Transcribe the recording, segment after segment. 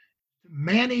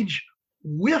manage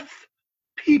with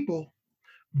people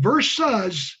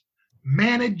versus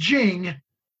managing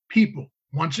people.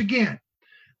 Once again,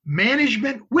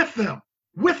 management with them,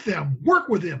 work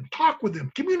with them, talk with them,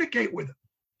 communicate with them,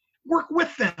 work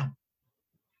with them,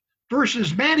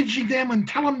 versus managing them and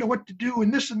tell them what to do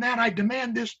and this and that. I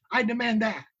demand this, I demand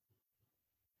that.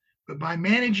 But by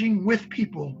managing with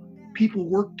people, people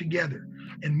work together.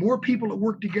 And more people that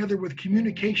work together with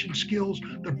communication skills,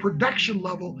 the production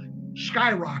level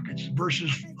skyrockets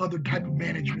versus other type of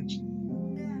managements.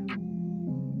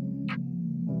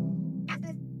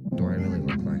 Do I really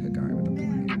look like a guy with a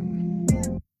plan?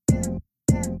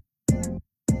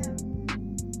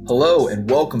 Hello and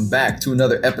welcome back to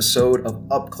another episode of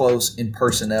Up Close in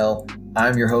Personnel.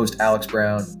 I'm your host, Alex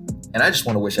Brown, and I just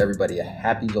want to wish everybody a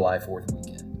happy July 4th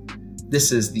weekend.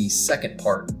 This is the second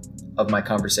part of my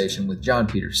conversation with John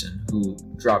Peterson, who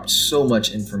dropped so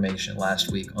much information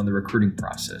last week on the recruiting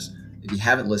process. If you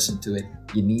haven't listened to it,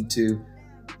 you need to.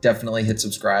 Definitely hit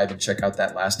subscribe and check out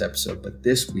that last episode. But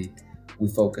this week, we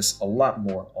focus a lot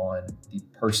more on the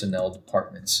personnel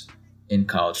departments in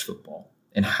college football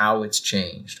and how it's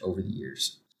changed over the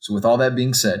years. So with all that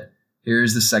being said,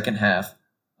 here's the second half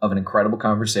of an incredible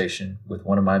conversation with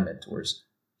one of my mentors,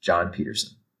 John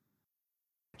Peterson.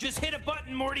 Just hit a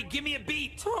button, Morty. Give me a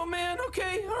beat. Oh, man.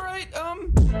 Okay. All right.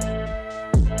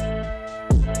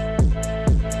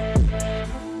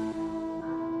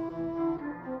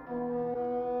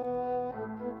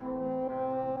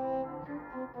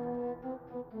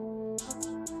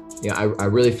 Yeah, I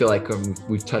really feel like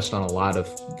we've touched on a lot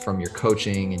of, from your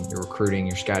coaching and your recruiting,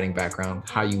 your scouting background,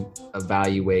 how you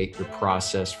evaluate your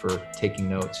process for taking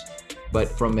notes. But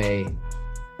from a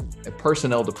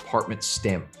personnel department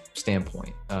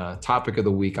standpoint, topic of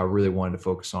the week I really wanted to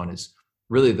focus on is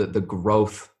really the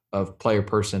growth of player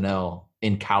personnel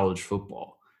in college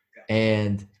football.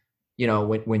 And, you know,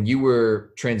 when you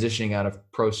were transitioning out of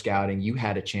pro scouting, you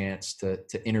had a chance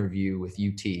to interview with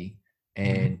UT.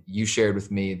 And you shared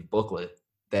with me the booklet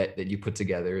that you put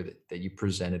together, that you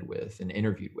presented with and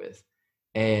interviewed with.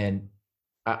 And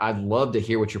I'd love to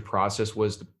hear what your process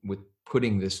was with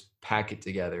putting this packet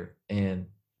together and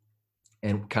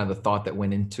kind of the thought that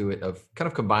went into it of kind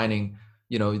of combining,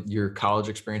 you know, your college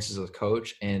experiences as a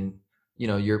coach and, you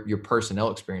know, your personnel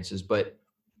experiences. But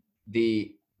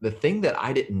the thing that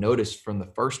I didn't notice from the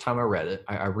first time I read it,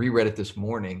 I reread it this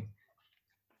morning.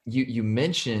 You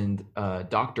mentioned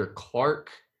Dr.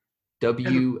 Clark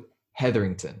W.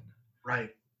 Hetherington. Right.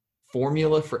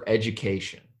 Formula for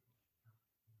Education.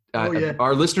 Yeah.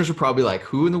 Our listeners are probably like,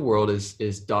 who in the world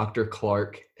is Dr.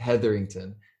 Clark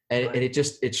Hetherington? And, right. and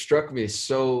it struck me as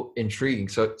so intriguing.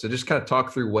 So just kind of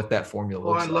talk through what that formula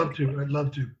looks like. I'd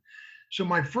love to. So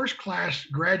my first class,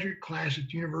 graduate class at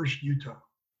the University of Utah,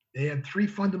 they had 3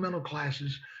 fundamental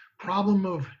classes: problem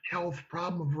of health,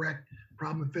 problem of rec,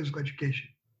 problem of physical education.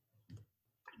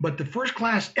 But the first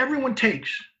class everyone takes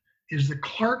is the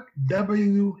Clark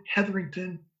W.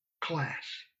 Hetherington class.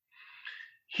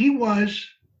 He was,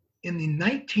 in the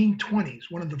 1920s,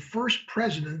 one of the first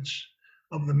presidents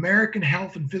of the American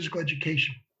Health and Physical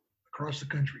Education across the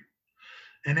country.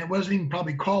 And it wasn't even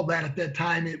probably called that at that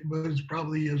time. It was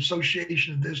probably an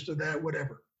association of this or that,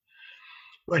 whatever.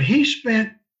 But he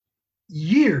spent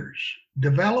years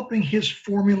developing his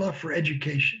formula for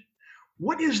education.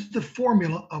 What is the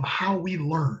formula of how we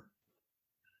learn?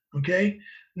 Okay?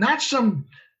 Not some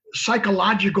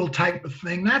psychological type of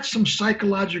thing, not some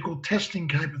psychological testing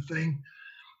type of thing,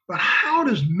 but how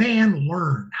does man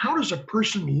learn? How does a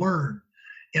person learn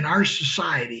in our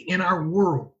society, in our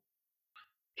world?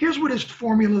 Here's what his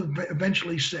formula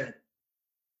eventually said.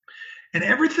 And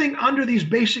everything under these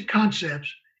basic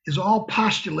concepts is all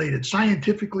postulated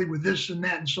scientifically with this and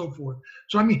that and so forth.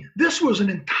 So, I mean, this was an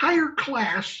entire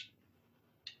class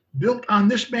built on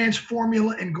this man's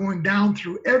formula and going down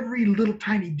through every little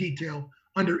tiny detail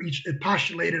under each,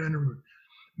 postulated under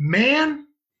man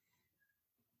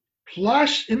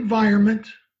plus environment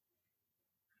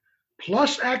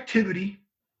plus activity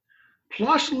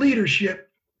plus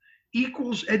leadership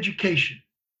equals education.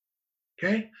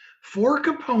 Okay? 4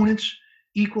 components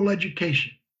equal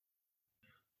education.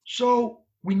 So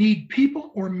we need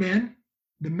people or men,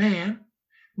 the man.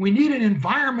 We need an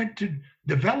environment to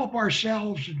develop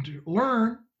ourselves and to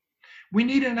learn. We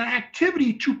need an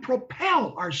activity to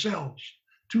propel ourselves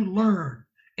to learn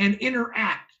and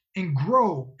interact and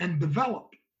grow and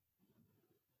develop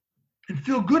and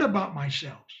feel good about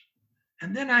myself.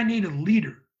 And then I need a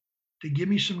leader to give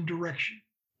me some direction.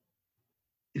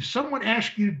 If someone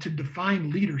asks you to define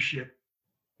leadership,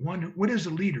 what is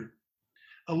a leader?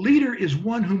 A leader is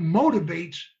one who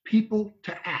motivates people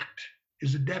to act,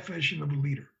 is the definition of a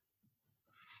leader.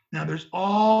 Now, there's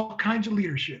all kinds of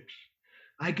leaderships.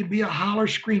 I can be a holler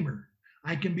screamer.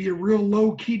 I can be a real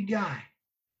low-key guy.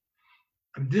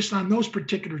 I'm just on those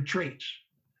particular traits.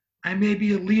 I may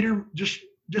be a leader, just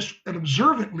an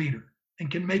observant leader,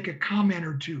 and can make a comment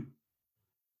or two.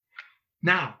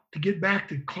 Now, to get back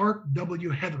to Clark W.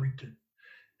 Hetherington,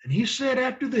 and he said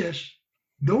after this,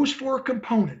 those four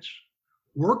components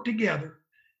work together,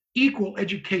 equal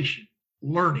education,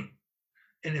 learning.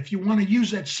 And if you want to use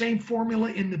that same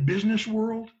formula in the business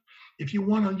world, if you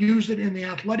want to use it in the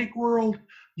athletic world,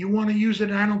 you want to use it,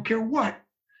 I don't care what,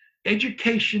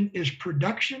 education is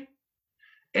production.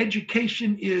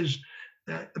 Education is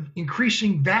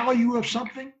increasing value of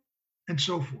something, and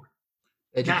so forth.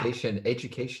 Education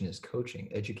is coaching.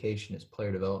 Education is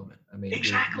player development. I mean,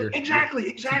 exactly.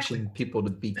 Teaching people to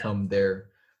become the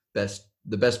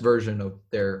best version of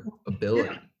their ability.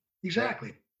 Yeah,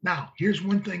 exactly. Now, here's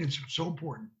one thing that's so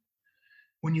important.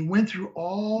 When you went through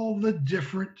all the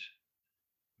different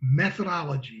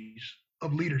methodologies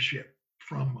of leadership,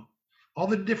 from all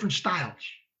the different styles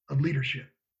of leadership,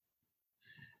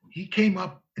 he came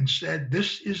up and said,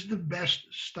 this is the best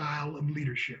style of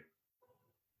leadership.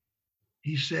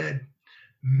 He said,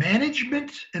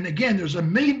 management, and again, there's a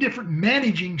million different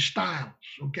managing styles,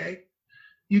 okay?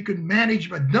 You can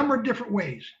manage a number of different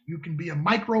ways. You can be a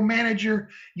micromanager.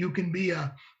 You can be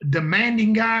a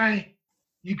demanding guy.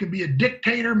 You can be a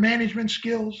dictator, management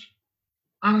skills,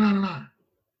 on and on and on.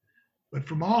 But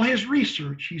from all his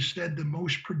research, he said the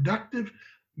most productive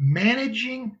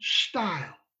managing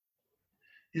style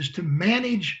is to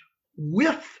manage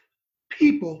with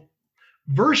people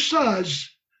versus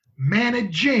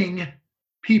managing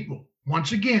people.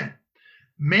 Once again,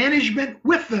 management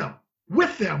with them,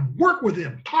 work with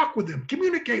them, talk with them,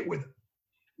 communicate with them,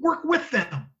 work with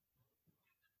them,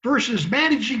 versus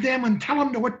managing them and tell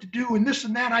them what to do and this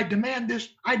and that. I demand this,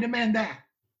 I demand that.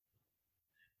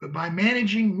 But by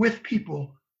managing with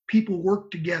people, people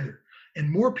work together. And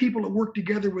more people that work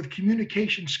together with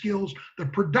communication skills, the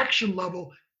production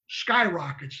level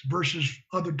skyrockets versus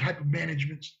other type of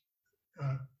management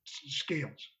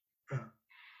scales.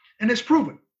 And it's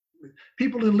proven.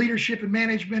 People in leadership and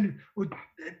management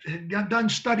have done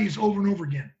studies over and over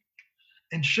again,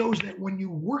 and shows that when you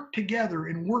work together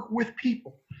and work with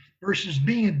people versus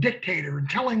being a dictator and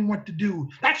telling them what to do,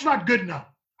 that's not good enough.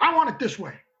 I want it this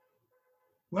way.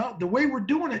 Well, the way we're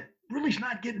doing it really is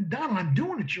not getting done. I'm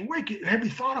doing it your way. Have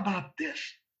you thought about this?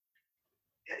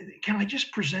 Can I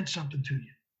just present something to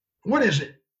you? What is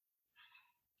it?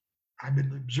 I've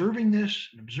been observing this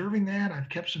and observing that. I've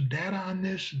kept some data on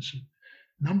this and some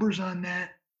numbers on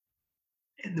that.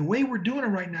 And the way we're doing it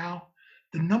right now,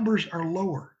 the numbers are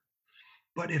lower.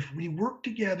 But if we work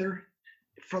together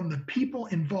from the people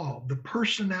involved, the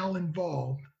personnel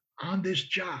involved on this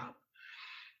job,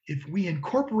 if we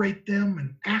incorporate them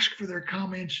and ask for their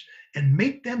comments and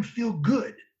make them feel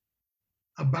good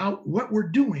about what we're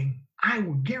doing, I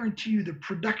will guarantee you the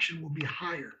production will be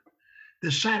higher.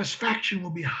 The satisfaction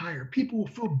will be higher. People will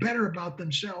feel better about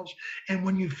themselves. And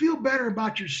when you feel better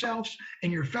about yourselves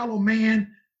and your fellow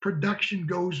man, production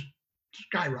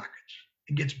skyrockets.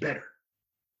 It gets better.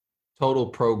 Total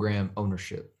program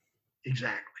ownership.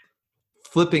 Exactly.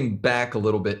 Flipping back a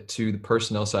little bit to the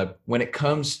personnel side, when it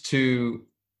comes to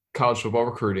college football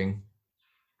recruiting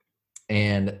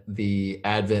and the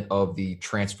advent of the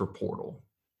transfer portal,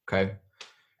 okay?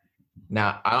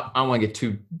 Now, I don't want to get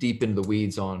too deep into the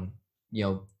weeds on,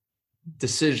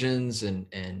 decisions and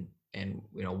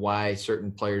why certain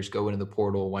players go into the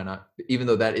portal, why not, even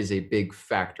though that is a big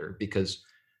factor, because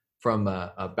from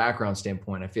a background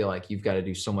standpoint, I feel like you've got to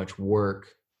do so much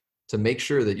work to make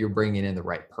sure that you're bringing in the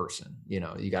right person. You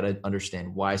got to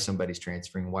understand why somebody's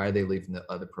transferring, why are they leaving the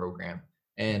other program?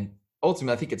 And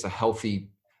ultimately, I think it's a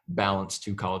healthy balance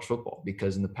to college football,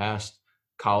 because in the past,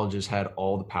 colleges had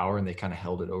all the power and they kind of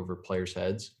held it over players'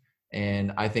 heads.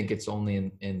 And I think it's only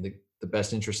in the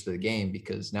best interest of the game,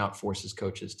 because now it forces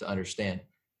coaches to understand,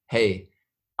 hey,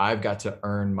 I've got to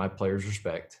earn my players'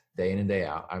 respect day in and day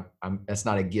out. That's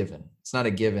not a given. It's not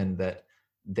a given that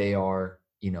they are,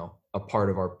 a part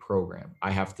of our program.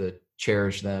 I have to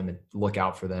cherish them and look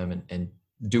out for them and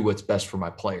do what's best for my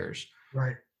players.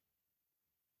 Right.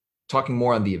 Talking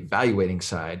more on the evaluating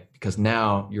side, because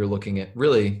now you're looking at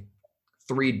really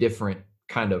three different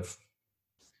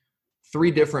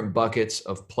buckets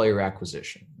of player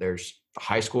acquisition. There's the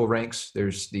high school ranks,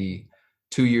 there's the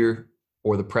 2-year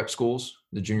or the prep schools,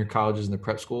 the junior colleges and the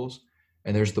prep schools,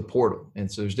 and there's the portal. And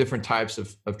so there's different types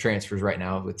of transfers right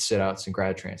now with sit-outs and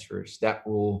grad transfers.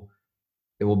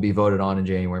 It will be voted on in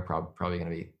January, probably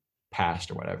going to be passed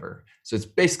or whatever. So it's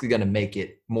basically going to make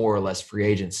it more or less free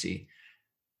agency.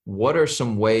 what are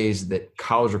some ways that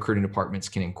college recruiting departments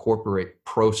can incorporate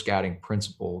pro scouting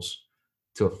principles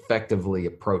to effectively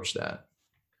approach that?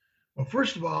 Well,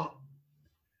 first of all,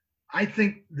 I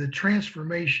think the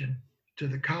transformation to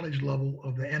the college level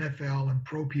of the NFL and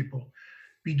pro people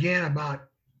began about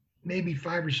maybe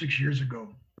 5 or 6 years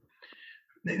ago.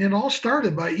 And it all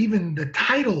started by even the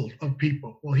title of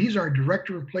people. Well, he's our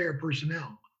director of player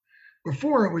personnel.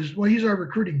 Before it was, well, he's our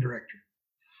recruiting director.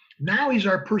 Now he's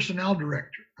our personnel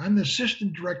director. I'm the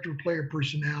assistant director of player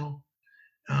personnel.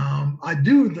 I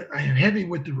am heavy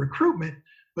with the recruitment,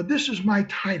 but this is my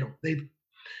title.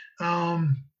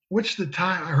 What's the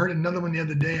time? I heard another one the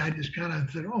other day. I just kind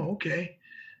of said, oh, okay.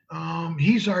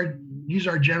 He's our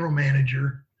general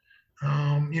manager.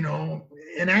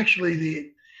 And actually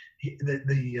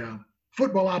the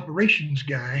football operations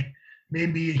guy,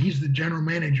 maybe he's the general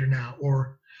manager now,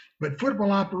 but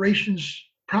football operations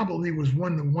probably was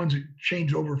one of the ones that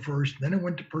changed over first. Then it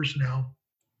went to personnel.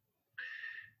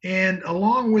 And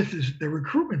along with the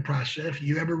recruitment process,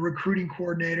 you have a recruiting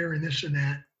coordinator and this and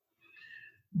that.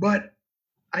 But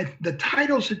the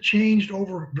titles have changed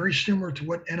over very similar to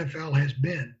what NFL has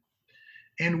been.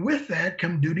 And with that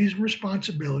come duties and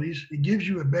responsibilities. It gives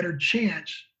you a better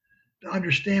chance to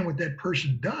understand what that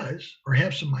person does or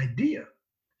have some idea.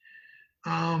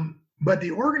 But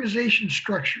the organization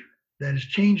structure that has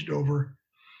changed over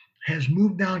has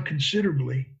moved down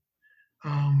considerably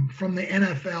from the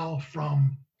NFL.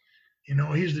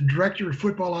 He's the director of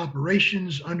football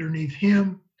operations. Underneath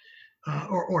him,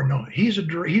 he's a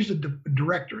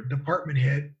director, department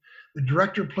head, the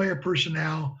director of player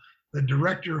personnel, the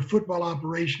director of football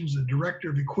operations, the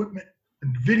director of equipment,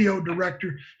 and video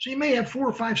director. So you may have 4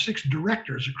 or 5, 6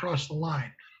 directors across the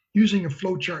line using a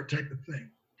flow chart type of thing.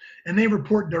 And they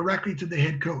report directly to the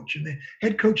head coach, and the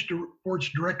head coach reports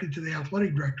directly to the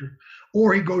athletic director,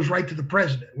 or he goes right to the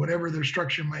president, whatever their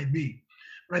structure might be.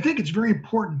 But I think it's very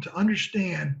important to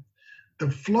understand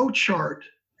the flow chart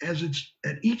as it's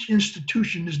at each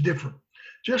institution is different.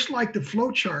 Just like the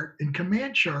flow chart and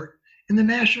command chart in the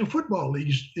National Football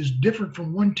League is different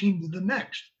from one team to the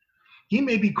next. He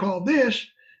may be called this,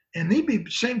 and they be the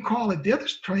same call at the other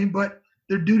team, but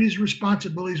their duties,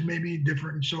 responsibilities may be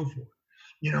different and so forth.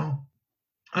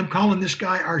 I'm calling this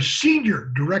guy our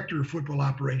senior director of football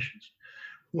operations.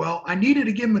 Well, I needed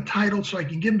to give him a title so I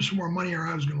can give him some more money or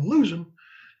I was going to lose him.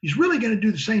 He's really going to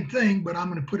do the same thing, but I'm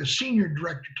going to put a senior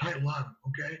director title on him,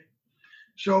 okay?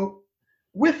 So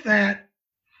with that,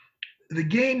 the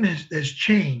game has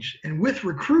changed. And with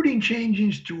recruiting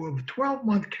changing to a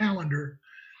 12-month calendar,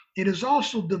 it has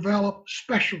also developed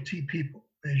specialty people,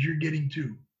 as you're getting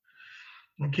to,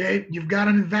 okay? You've got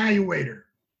an evaluator.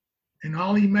 And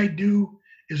all he might do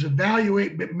is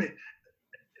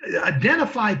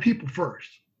identify people first.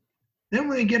 Then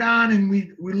when they get on and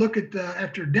we look at,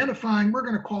 after identifying, we're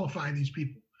going to qualify these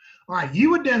people. All right,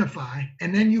 you identify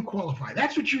and then you qualify.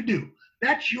 That's what you do.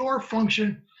 That's your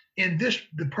function in this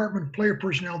department, player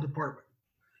personnel department.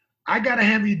 I got to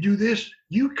have you do this.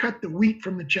 You cut the wheat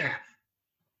from the chaff.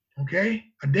 Okay?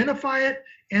 Identify it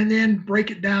and then break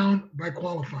it down by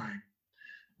qualifying.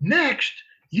 Next,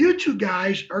 you two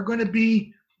guys are going to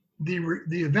be the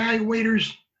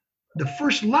evaluators, the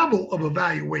first level of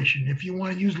evaluation, if you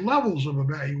want to use levels of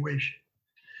evaluation.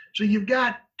 So you've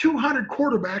got 200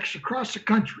 quarterbacks across the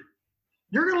country.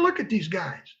 You're going to look at these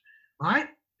guys, all right?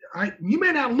 You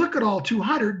may not look at all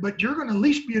 200, but you're going to at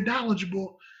least be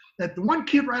knowledgeable that the one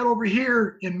kid right over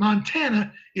here in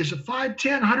Montana is a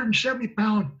 5'10",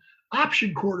 170-pound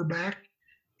option quarterback,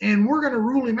 and we're going to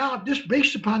rule him out just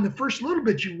based upon the first little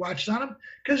bit you watched on him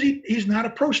because he's not a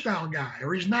pro-style guy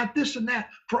or he's not this and that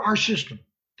for our system,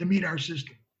 to meet our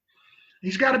system.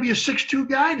 He's got to be a 6'2"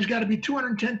 guy and he's got to be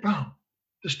 210 pounds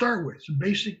to start with, some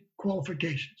basic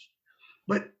qualifications.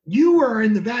 But you are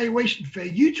in the evaluation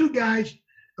phase. You two guys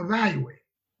evaluate.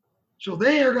 So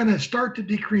they are going to start to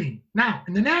decrease. Now,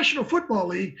 in the National Football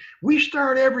League, we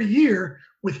start every year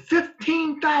with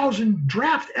 15,000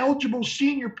 draft-eligible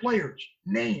senior players,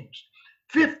 names,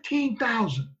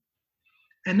 15,000.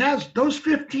 And those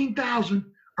 15,000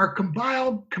 are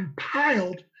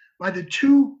compiled by the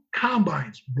 2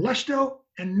 combines, Blesto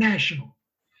and National.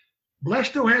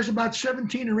 Blesto has about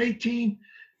 17 or 18,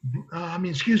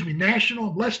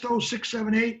 National, Blesto, 6,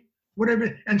 7, 8,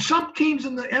 whatever. And some teams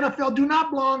in the NFL do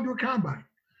not belong to a combine.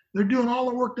 They're doing all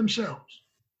the work themselves.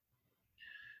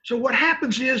 So what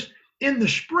happens is, in the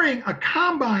spring, a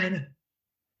combine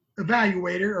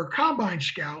evaluator or combine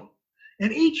scout,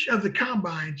 and each of the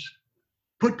combines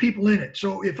put people in it.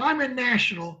 So if I'm in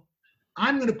National,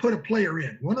 I'm going to put a player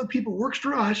in. One of the people who works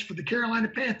for us, for the Carolina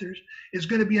Panthers, is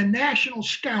going to be a national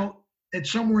scout at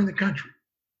somewhere in the country,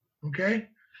 okay?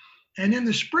 And in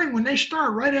the spring, when they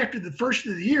start right after the first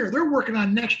of the year, they're working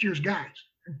on next year's guys.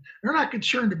 They're not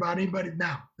concerned about anybody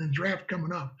now, the draft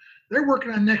coming up. They're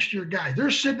working on next year guys. They're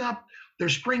setting up their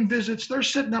spring visits. They're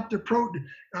setting up their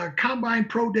combine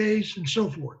pro days and so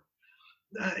forth.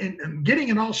 And getting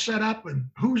it all set up, and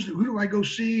who do I go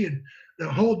see, and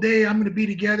the whole day I'm going to be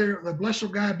together. The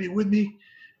blessed God be with me.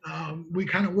 We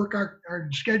kind of work our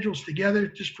schedules together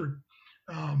just for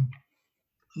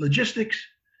logistics,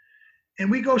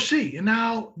 and we go see. And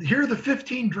now here are the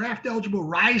 15 draft eligible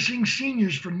rising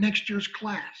seniors for next year's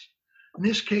class. In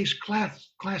this case, class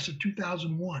of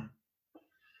 2001.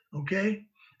 Okay,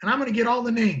 and I'm going to get all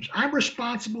the names. I'm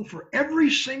responsible for every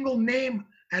single name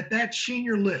at that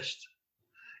senior list.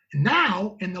 And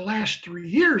now, in the last 3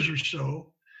 years or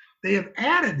so, they have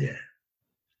added that.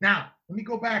 Now, let me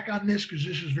go back on this because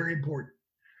this is very important.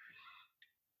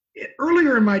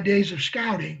 Earlier in my days of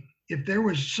scouting, if there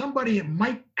was somebody that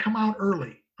might come out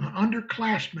early, an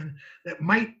underclassman that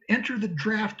might enter the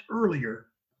draft earlier,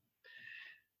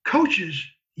 coaches,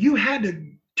 you had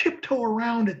to tiptoe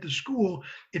around at the school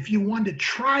if you wanted to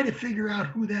try to figure out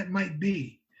who that might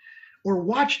be. Or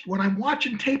when I'm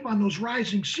watching tape on those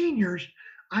rising seniors,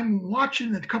 I'm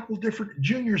watching a couple of different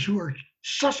juniors who are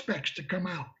suspects to come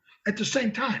out at the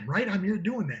same time, right? I'm here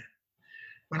doing that.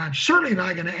 But I'm certainly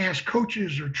not going to ask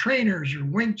coaches or trainers or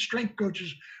wing strength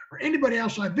coaches or anybody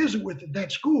else I visit with at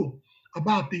that school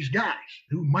about these guys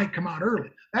who might come out early.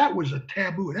 That was a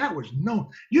taboo. That was no,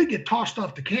 you'd get tossed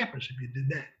off the campus if you did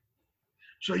that.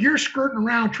 So you're skirting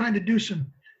around trying to do some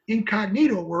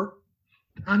incognito work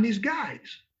on these guys.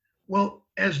 Well,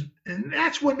 and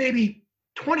that's what maybe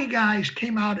 20 guys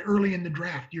came out early in the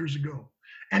draft years ago.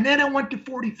 And then it went to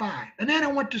 45, and then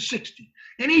it went to 60.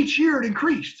 And each year it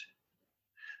increased.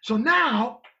 So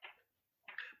now,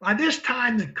 by this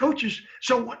time, the coaches,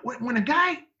 so when a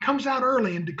guy comes out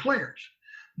early and declares,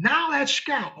 now that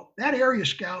scout, that area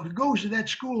scout who goes to that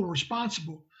school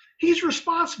responsible, he's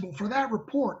responsible for that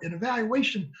report and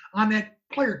evaluation on that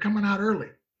player coming out early,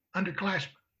 underclassmen.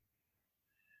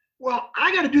 Well,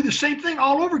 I got to do the same thing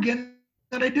all over again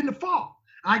that I did in the fall.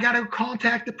 I got to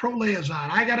contact the pro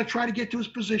liaison. I got to try to get to his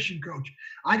position coach.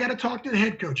 I got to talk to the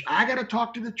head coach. I got to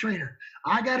talk to the trainer.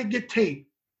 I got to get tape.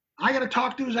 I got to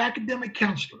talk to his academic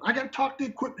counselor. I got to talk to the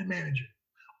equipment manager.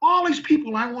 All these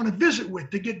people I want to visit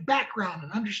with to get background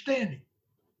and understanding.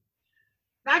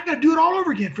 I got to do it all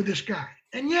over again for this guy.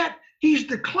 And yet he's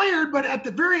declared, but at the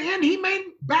very end, he may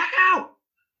back out.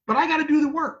 But I got to do the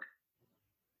work.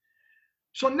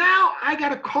 So now I got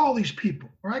to call these people,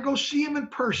 or I go see them in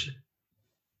person.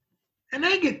 And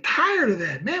they get tired of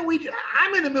that. Man,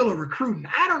 I'm in the middle of recruiting.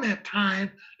 I don't have time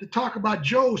to talk about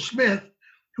Joe Smith,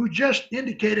 who just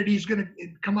indicated he's going to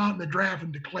come out in the draft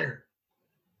and declare.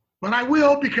 But I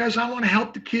will, because I want to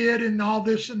help the kid and all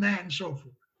this and that and so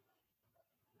forth.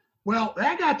 Well,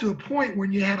 that got to a point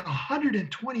when you had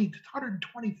 120 to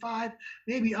 125,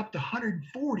 maybe up to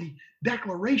 140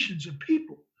 declarations of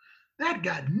people. That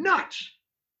got nuts.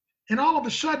 And all of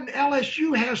a sudden,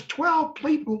 LSU has 12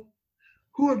 people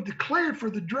who have declared for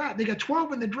the draft. They got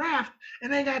 12 in the draft,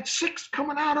 and they got 6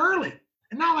 coming out early.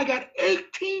 And now I got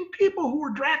 18 people who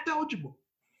are draft eligible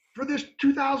for this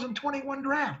 2021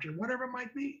 draft or whatever it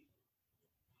might be.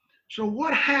 So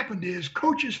what happened is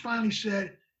coaches finally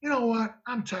said, you know what,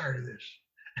 I'm tired of this.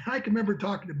 And I can remember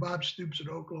talking to Bob Stoops at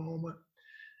Oklahoma,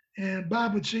 and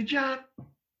Bob would say, John,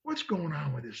 what's going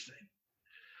on with this thing?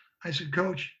 I said,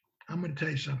 Coach, I'm going to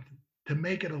tell you something. To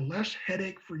make it a less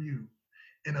headache for you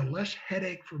and a less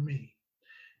headache for me,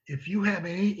 if you have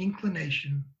any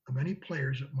inclination of any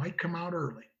players that might come out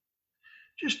early,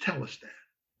 just tell us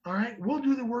that. All right? We'll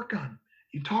do the work on them.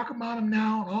 You talk about them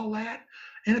now and all that.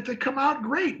 And if they come out,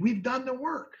 great. We've done the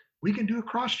work. We can do a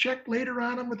cross-check later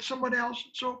on them with someone else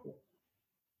and so forth.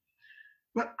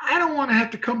 But I don't want to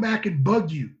have to come back and bug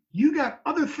you. You got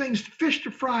other things, fish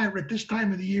to fry at this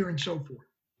time of the year and so forth.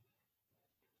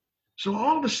 So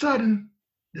all of a sudden,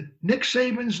 the Nick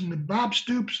Sabans and the Bob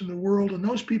Stoops in the world and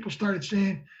those people started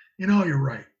saying, you know, you're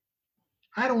right.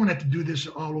 I don't want to have to do this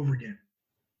all over again.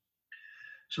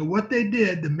 So what they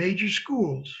did, the major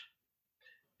schools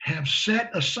have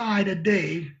set aside a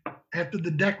day after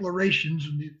the declarations,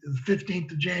 the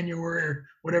 15th of January or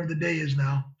whatever the day is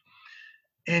now,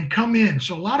 and come in.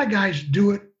 So a lot of guys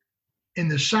do it in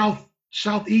the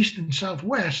southeast and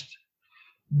southwest,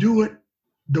 do it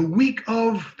the week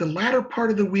of, the latter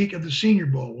part of the week of the Senior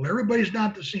Bowl. Well, everybody's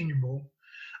not the Senior Bowl.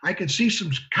 I could see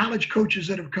some college coaches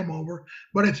that have come over,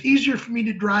 but it's easier for me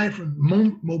to drive from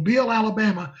Mobile,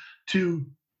 Alabama to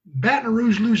Baton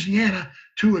Rouge, Louisiana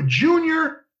to a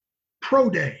junior pro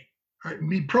day.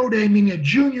 Pro day meaning a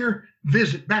junior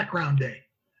visit background day.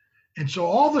 And so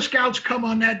all the scouts come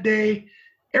on that day.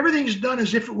 Everything's done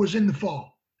as if it was in the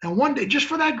fall. And one day, just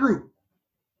for that group,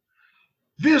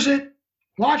 visit,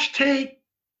 watch tape.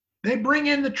 They bring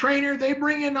in the trainer. They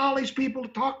bring in all these people to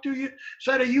talk to you.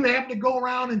 Instead of you having to go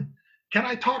around and, can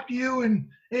I talk to you? And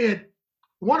hey, at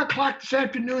 1 o'clock this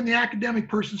afternoon, the academic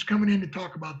person's coming in to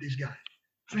talk about these guys.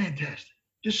 Fantastic.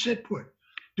 Just sit put.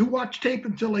 Do watch tape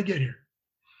until they get here.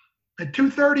 At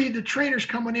 2:30, the trainer's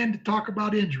coming in to talk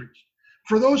about injuries.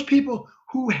 For those people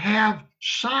who have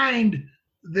signed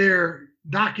their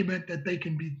document that they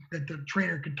can be, that the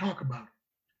trainer can talk about,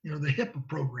 you know, the HIPAA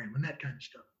program and that kind of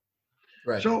stuff.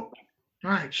 Right. So,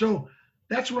 all right. So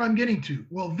that's what I'm getting to.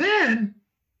 Well, then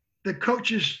the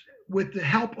coaches, with the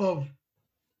help of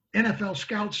NFL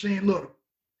scouts, saying, look,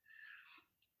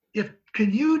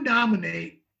 can you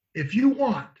nominate, if you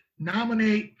want,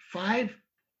 nominate 5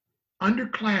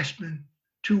 underclassmen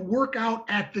to work out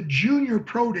at the junior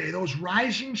pro day, those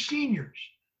rising seniors.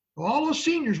 All those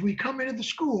seniors, we come into the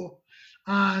school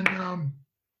on,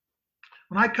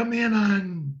 when I come in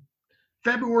on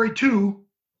February 2,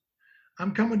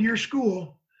 I'm coming to your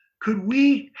school. Could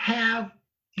we have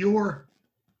your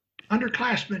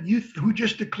underclassmen, youth who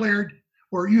just declared,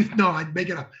 or youth, no, I'd make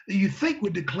it up, that you think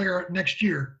would declare next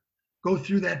year, go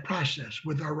through that process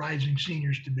with our rising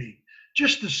seniors to be,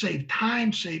 just to save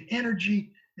time, save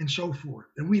energy, and so forth.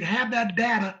 And we'd have that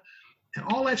data and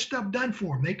all that stuff done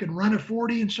for them. They can run a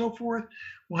 40 and so forth.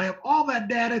 We'll have all that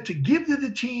data to give to the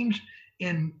teams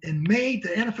in May, the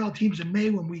NFL teams in May,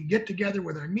 when we get together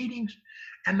with our meetings.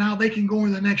 And now they can go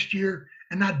in the next year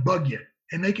and not bug you.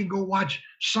 And they can go watch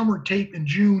summer tape in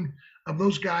June of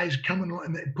those guys coming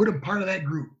and put them part of that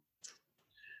group.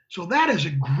 So that is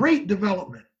a great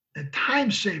development, a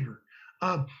time saver,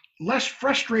 less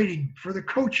frustrating for the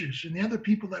coaches and the other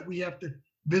people that we have to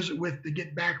visit with to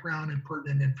get background and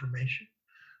pertinent information.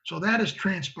 So that has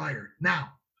transpired.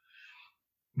 Now,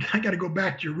 I got to go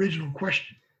back to your original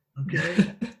question,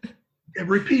 okay? And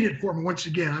repeat it for me once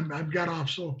again. I've got off.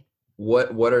 So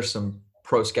what are some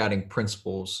pro scouting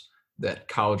principles that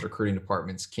college recruiting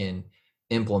departments can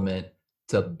implement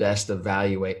to best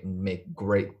evaluate and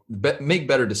make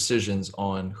better decisions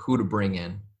on who to bring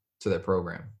in to their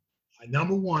program?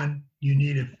 Number one, you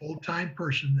need a full-time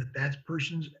person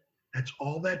that's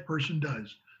all that person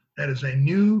does. That is a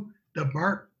new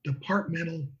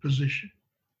departmental position.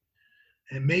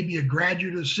 It may be a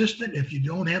graduate assistant if you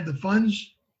don't have the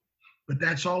funds, but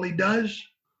that's all he does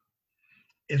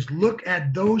is look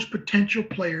at those potential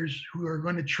players who are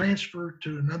going to transfer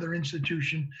to another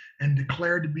institution and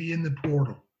declare to be in the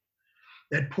portal.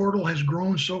 That portal has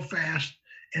grown so fast,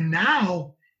 and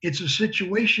now it's a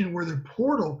situation where the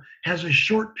portal has a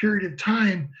short period of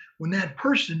time when that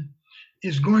person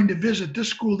is going to visit this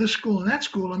school, and that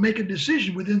school, and make a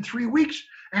decision within 3 weeks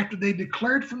after they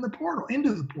declared from the portal,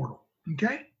 into the portal,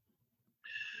 okay?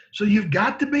 So you've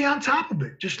got to be on top of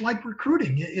it, just like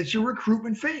recruiting. It's a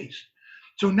recruitment phase.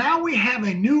 So now we have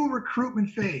a new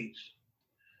recruitment phase,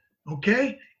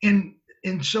 okay? And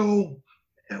so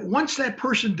once that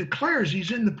person declares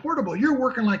he's in the portable, you're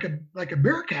working like a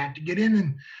bearcat to get in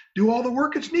and do all the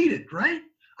work that's needed, right?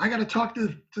 I got to talk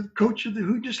to the coach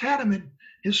who just had him at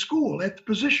his school, at the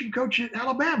position coach at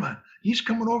Alabama. He's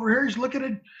coming over here. He's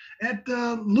looking at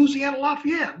Louisiana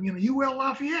Lafayette, UL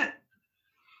Lafayette.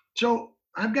 So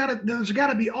there's got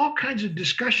to be all kinds of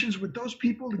discussions with those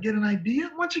people to get an idea.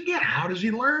 Once again, how does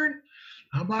he learn?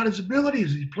 How about his ability?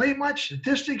 Does he play much?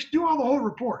 Statistics? Do all the whole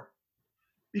report.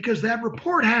 Because that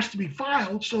report has to be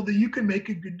filed so that you can make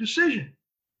a good decision.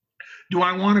 Do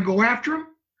I want to go after him?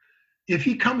 If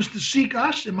he comes to seek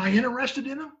us, am I interested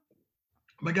in him?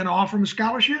 Am I going to offer him a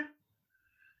scholarship?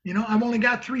 I've only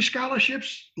got 3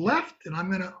 scholarships left, and I'm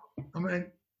going to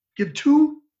give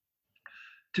 2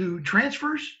 to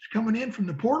transfers coming in from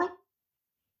the portal.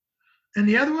 And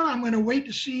the other one, I'm going to wait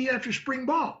to see after spring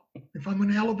ball if I'm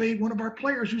going to elevate one of our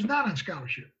players who's not on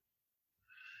scholarship.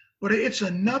 But it's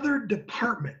another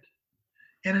department,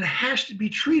 and it has to be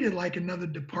treated like another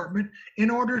department in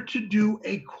order to do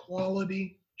a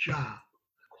quality job.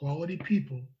 Quality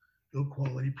people build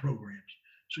quality programs.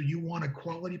 So you want a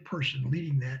quality person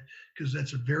leading that, because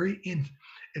that's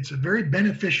it's a very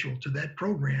beneficial to that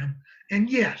program. And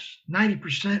yes,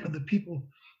 90% of the people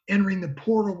entering the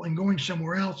portal and going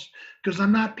somewhere else because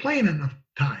I'm not playing enough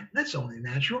time. That's only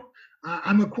natural.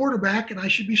 I'm a quarterback and I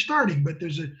should be starting, but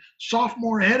there's a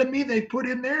sophomore ahead of me they put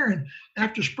in there, and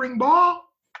after spring ball,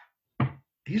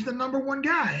 he's the number 1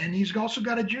 guy, and he's also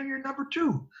got a junior number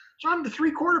 2. So I'm the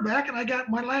 3 quarterback, and I got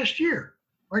my last year.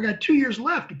 I got 2 years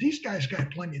left, but these guys got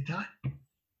plenty of time.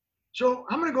 So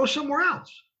I'm going to go somewhere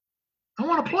else. I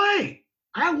want to play.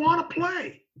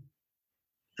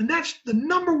 And that's the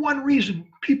number one reason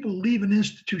people leave an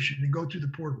institution and go through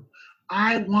the portal.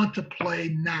 I want to play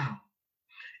now.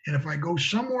 And if I go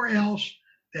somewhere else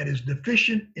that is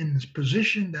deficient in this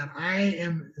position that I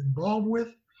am involved with,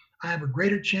 I have a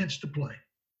greater chance to play.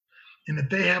 And if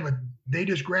they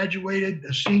just graduated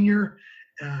a senior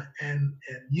and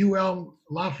UL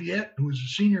Lafayette, who is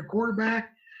a senior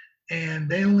quarterback, and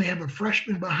they only have a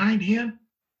freshman behind him,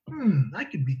 I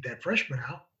could beat that freshman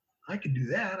out. I could do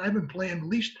that. I've been playing at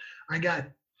least, I got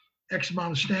X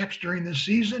amount of snaps during this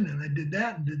season, and I did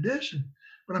that and did this,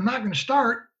 but I'm not going to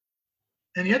start.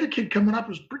 And the other kid coming up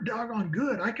is pretty doggone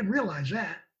good. I can realize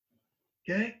that.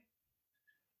 Okay.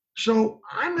 So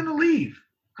I'm going to leave.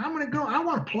 I'm going to go. I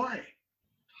want to play.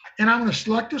 And I'm going to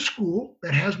select a school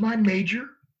that has my major.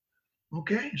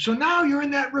 Okay. So now you're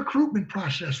in that recruitment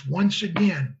process once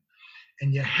again.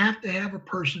 And you have to have a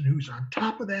person who's on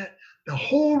top of that, the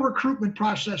whole recruitment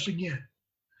process again.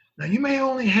 Now you may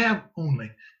have,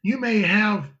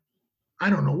 I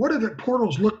don't know, what do the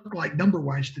portals look like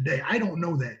number-wise today? I don't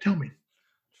know that. Tell me.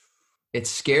 It's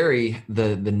scary,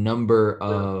 the number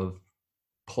of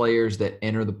players that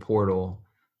enter the portal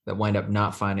that wind up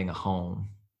not finding a home,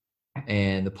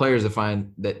 and the players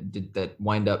that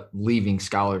wind up leaving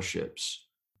scholarships.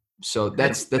 So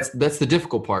that's the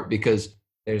difficult part, because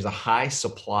there's a high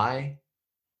supply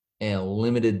and a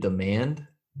limited demand.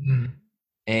 Mm-hmm.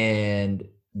 And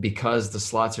because the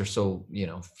slots are so,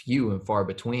 few and far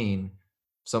between,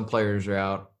 some players are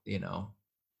out,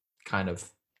 kind of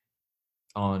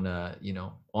on,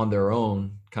 on their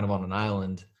own, kind of on an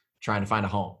island, trying to find a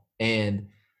home. And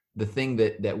the thing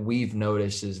that we've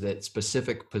noticed is that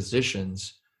specific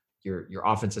positions, your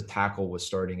offensive tackle with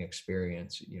starting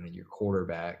experience, your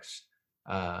quarterbacks,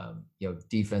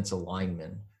 defensive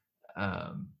linemen,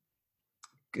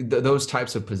 those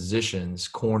types of positions,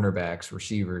 cornerbacks,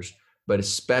 receivers, but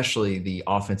especially the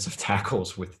offensive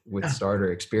tackles with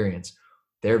starter experience,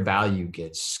 their value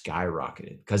gets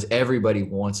skyrocketed because everybody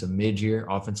wants a mid-year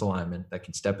offensive lineman that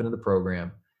can step into the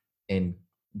program and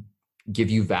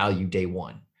give you value day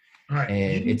one. Right.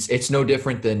 And it's no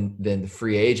different than the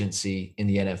free agency in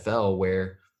the NFL,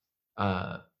 where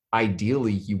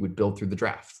ideally you would build through the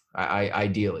draft.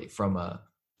 Ideally, from a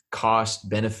cost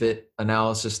benefit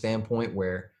analysis standpoint,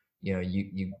 where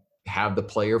you have the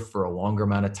player for a longer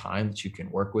amount of time that you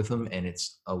can work with them, and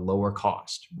it's a lower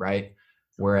cost, right?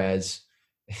 Whereas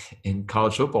in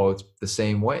college football, it's the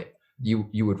same way.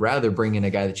 You would rather bring in a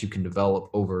guy that you can develop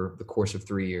over the course of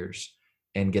 3 years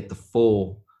and get the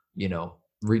full,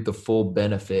 reap the full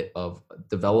benefit of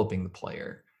developing the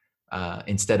player,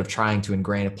 instead of trying to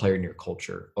ingrain a player in your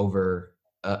culture over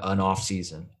an off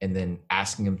season and then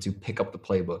asking him to pick up the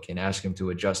playbook and ask him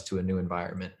to adjust to a new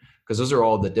environment. Because those are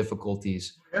all the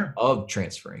difficulties of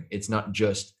transferring. It's not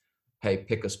just, hey,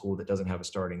 pick a school that doesn't have a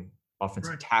starting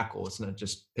offensive tackle. It's not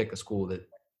just pick a school that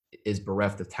is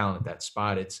bereft of talent at that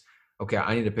spot. It's, okay,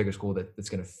 I need to pick a school that's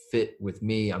going to fit with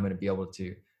me. I'm going to be able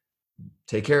to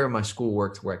take care of my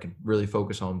schoolwork to where I can really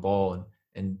focus on ball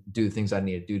and do the things I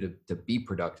need to do to be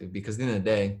productive. Because at the end of the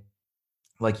day,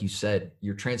 like you said,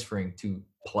 you're transferring to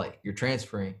play. You're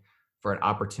transferring for an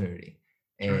opportunity.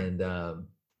 And,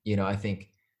 I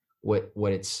think what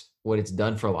it's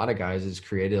done for a lot of guys is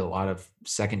created a lot of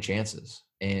second chances.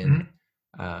 And,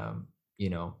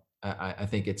 I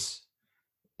think it's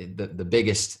the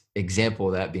biggest example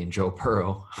of that being Joe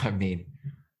Burrow. I mean,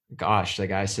 gosh, the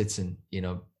guy sits and,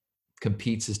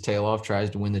 competes his tail off, tries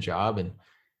to win the job, and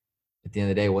at the end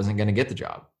of the day wasn't going to get the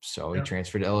job. So he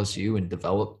transferred to LSU and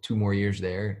developed 2 more years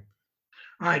there.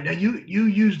 All right. Now you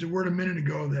used a word a minute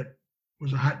ago that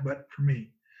was a hot button for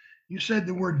me. You said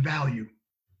the word value.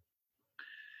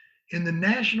 In the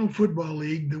National Football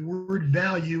League, the word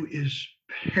value is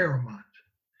paramount.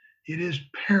 It is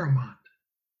paramount.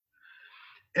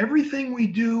 Everything we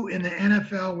do in the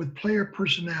NFL with player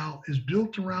personnel is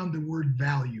built around the word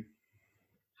value.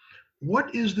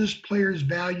 What is this player's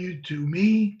value to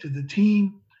me, to the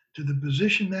team, to the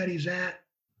position that he's at?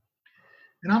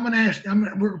 And I'm going to ask,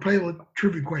 we're going to play a little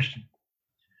trivia question.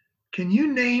 Can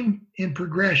you name in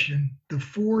progression the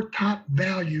 4 top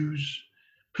values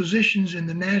positions in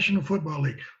the National Football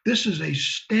League? This is a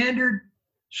standard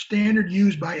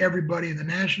used by everybody in the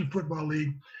National Football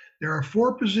League. There are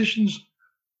 4 positions: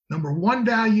 number 1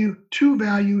 value, 2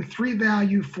 value, 3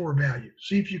 value, 4 value.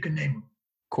 See if you can name them.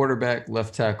 Quarterback,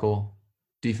 left tackle,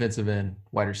 defensive end,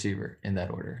 wide receiver, in that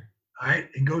order. All right.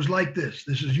 It goes like this.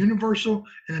 This is universal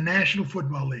in the National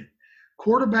Football League.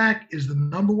 Quarterback is the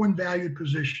number 1 valued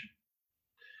position.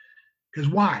 Because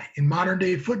why? In modern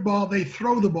day football, they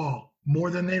throw the ball more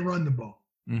than they run the ball.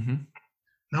 Mm-hmm.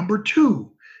 Number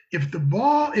 2 if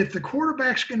the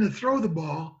quarterback's going to throw the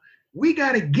ball, we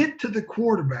got to get to the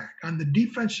quarterback on the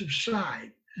defensive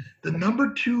side. The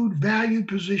number 2 valued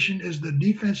position is the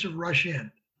defensive rush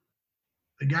end.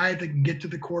 The guy that can get to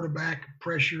the quarterback,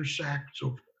 pressure, sack,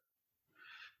 so forth.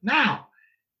 Now,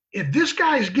 if this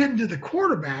guy is getting to the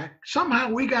quarterback,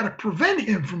 somehow we got to prevent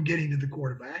him from getting to the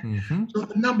quarterback. Mm-hmm. So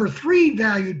the number 3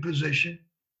 valued position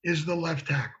is the left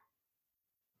tackle,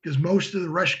 because most of the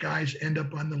rush guys end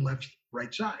up on the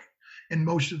right side, and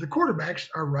most of the quarterbacks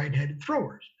are right-handed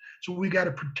throwers. So we got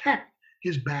to protect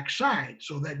his backside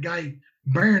so that guy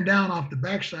bearing down off the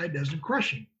backside doesn't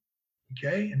crush him,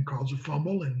 okay, and cause a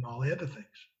fumble and all the other things.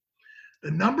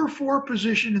 The number 4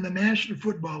 position in the National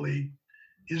Football League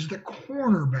is the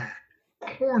cornerback.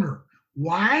 Corner.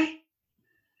 Why?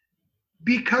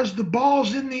 Because the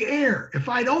ball's in the air. If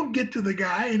I don't get to the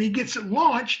guy and he gets it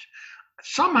launched,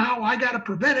 somehow I got to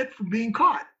prevent it from being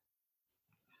caught.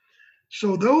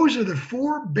 So those are the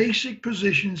 4 basic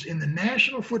positions in the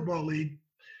National Football League.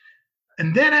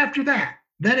 And then after that,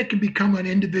 then it can become an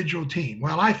individual team.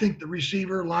 Well, I think the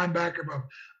receiver, linebacker,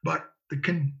 but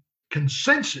the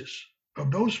consensus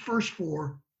of those first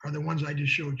 4 are the ones I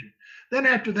just showed you. Then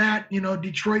after that,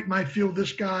 Detroit might field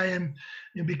this guy, and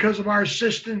because of our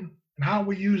system and how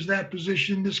we use that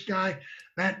position, this guy,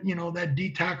 that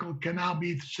D tackle can now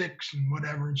be 6 and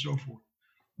whatever and so forth.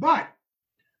 But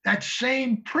that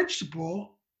same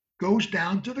principle goes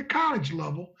down to the college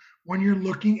level when you're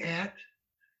looking at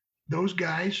those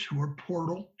guys who are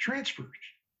portal transfers.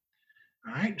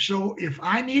 All right. So if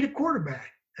I need a quarterback,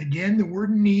 again, the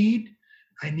word need,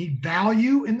 I need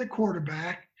value in the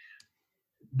quarterback.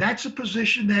 That's a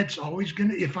position that's always going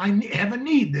to, if I have a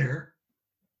need there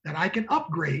that I can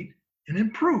upgrade and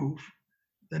improve,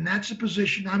 then that's a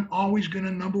position I'm always going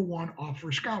to, number 1, offer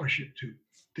a scholarship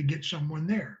to get someone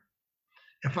there.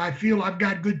 If I feel I've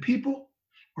got good people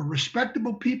or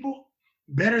respectable people,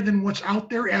 better than what's out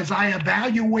there as I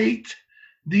evaluate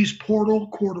these portal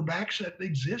quarterbacks that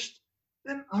exist,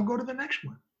 then I'll go to the next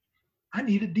one. I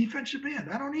need a defensive end.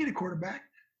 I don't need a quarterback.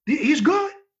 He's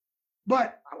good,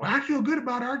 but I feel good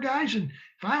about our guys. And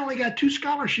if I only got 2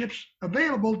 scholarships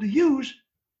available to use,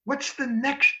 what's the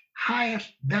next highest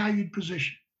valued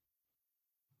position?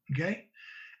 Okay.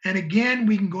 And again,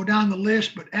 we can go down the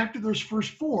list, but after those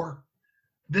first 4,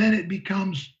 then it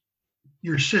becomes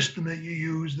your system that you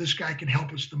use. This guy can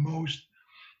help us the most.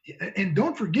 And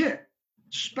don't forget,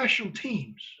 special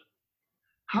teams.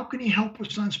 How can he help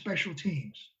us on special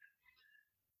teams?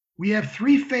 We have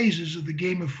 3 phases of the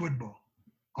game of football: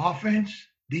 offense,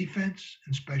 defense,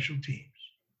 and special teams.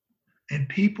 And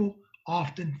people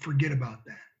often forget about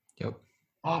that. Yep.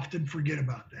 Often forget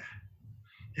about that.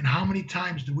 And how many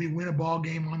times do we win a ball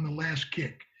game on the last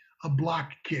kick, a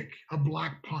blocked kick, a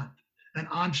blocked punt, an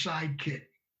onside kick,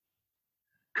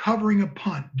 covering a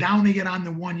punt, downing it on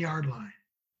the 1-yard line?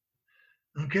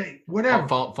 Okay, whatever.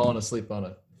 Falling asleep on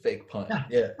a fake punt.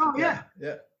 Yeah. Oh, yeah.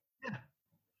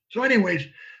 So anyways,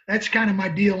 that's kind of my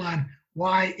deal on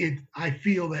why I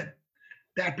feel that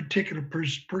particular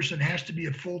person has to be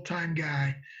a full-time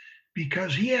guy,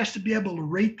 because he has to be able to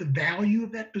rate the value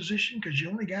of that position, because you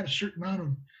only got a certain amount of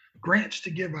grants to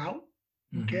give out.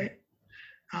 Okay.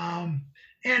 And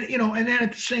then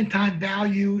at the same time,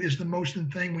 value is the most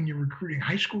important thing when you're recruiting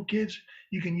high school kids.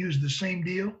 You can use the same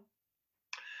deal.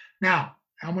 Now,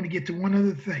 I'm going to get to one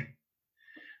other thing.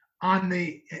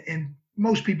 And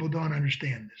most people don't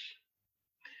understand this.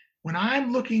 When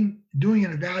I'm doing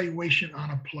an evaluation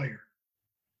on a player,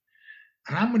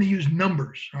 and I'm going to use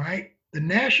numbers, all right? The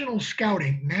National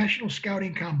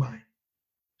Scouting Combine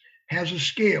has a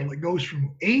scale that goes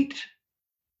from 8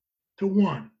 to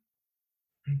 1,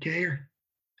 okay?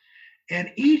 And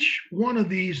each one of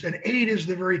these, an 8 is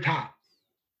the very top.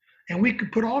 And we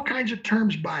could put all kinds of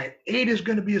terms by it. 8 is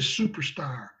going to be a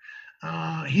superstar.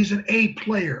 He's an A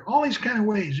player. All these kind of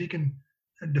ways you can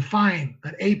define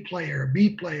an A player, a B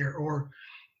player, or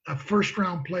a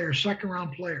first-round player,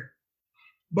 second-round player.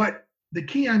 But the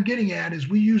key I'm getting at is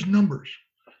we use numbers.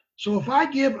 So if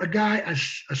I give a guy a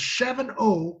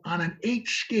 7.0 on an 8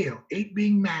 scale, 8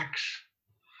 being max,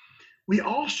 we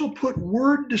also put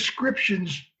word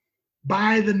descriptions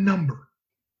by the number,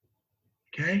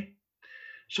 okay?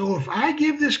 So if I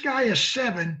give this guy a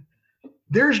 7,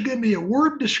 there's going to be a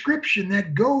word description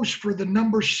that goes for the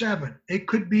number 7. It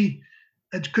could be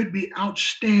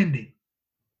outstanding.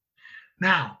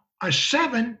 Now, a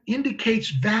 7 indicates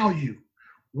value.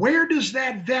 Where does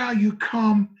that value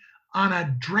come on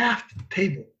a draft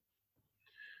table?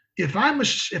 If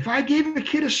I gave a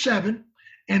kid a 7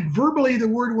 and verbally the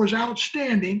word was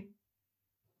outstanding,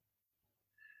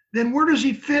 then where does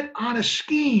he fit on a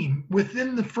scheme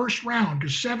within the first round?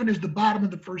 Because 7 is the bottom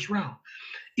of the first round.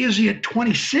 Is he at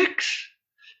 26?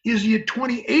 Is he at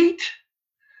 28?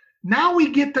 Now we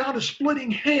get down to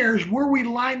splitting hairs where we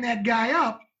line that guy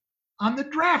up on the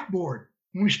draft board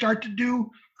when we start to do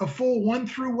a full 1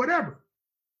 through whatever.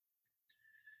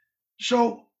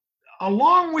 So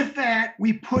along with that,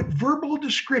 we put verbal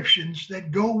descriptions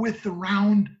that go with the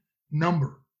round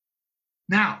number.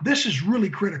 Now, this is really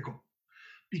critical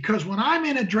because when I'm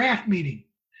in a draft meeting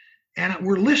and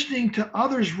we're listening to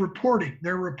others reporting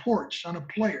their reports on a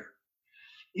player,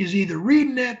 he's either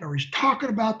reading it or he's talking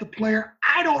about the player.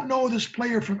 I don't know this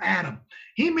player from Adam.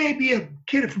 He may be a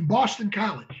kid from Boston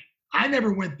College. I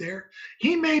never went there.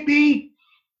 He may be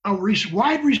a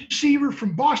wide receiver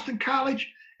from Boston College.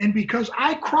 And because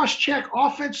I cross-check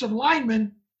offensive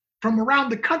linemen from around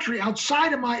the country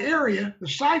outside of my area,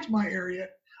 besides my area,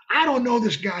 I don't know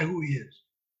this guy who he is.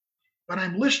 But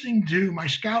I'm listening to my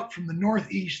scout from the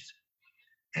Northeast,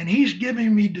 and he's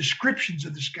giving me descriptions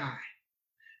of this guy.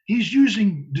 He's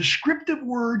using descriptive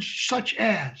words such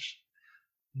as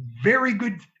very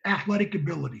good athletic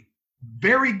ability,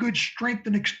 very good strength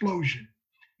and explosion.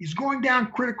 He's going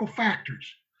down critical factors,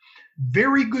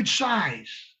 very good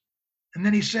size. And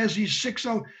then he says he's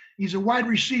 6'0", he's a wide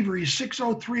receiver. He's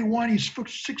 6'0", 3'1", he's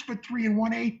 6'3" and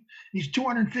 1/8". He's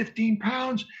 215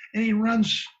 pounds, and he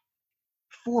runs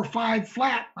 4.5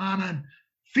 flat on a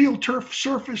field turf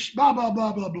surface, blah, blah,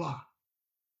 blah, blah, blah.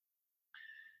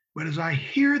 But as I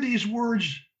hear these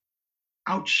words,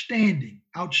 outstanding,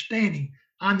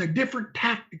 on the different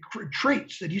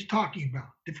traits that he's talking about,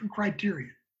 different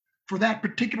criteria for that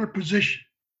particular position,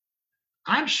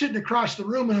 I'm sitting across the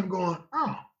room and I'm going,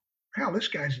 oh, hell, this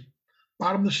guy's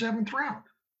bottom of the 7th round.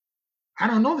 I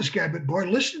don't know this guy, but boy,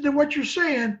 listen to what you're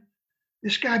saying.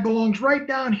 This guy belongs right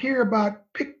down here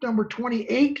about pick number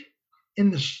 28 in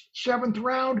the 7th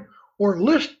round, or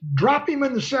drop him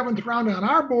in the 7th round on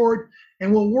our board,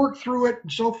 and we'll work through it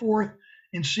and so forth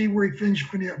and see where he finishes.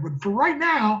 But for right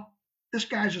now, this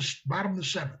guy's the bottom of the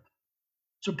 7th.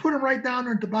 So put him right down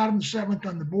there at the bottom of the 7th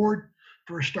on the board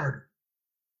for a starter.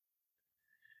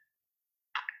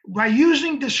 By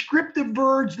using descriptive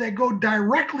words that go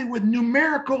directly with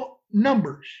numerical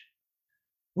numbers,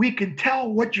 we can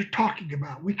tell what you're talking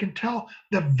about. We can tell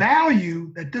the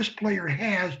value that this player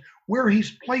has, where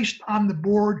he's placed on the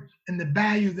board, and the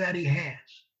value that he has.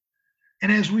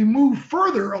 And as we move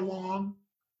further along,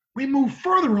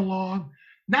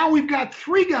 now we've got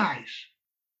 3 guys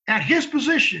at his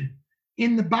position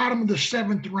in the bottom of the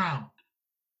 7th round.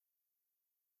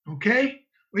 Okay?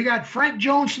 We got Frank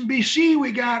Jones from BC.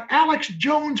 We got Alex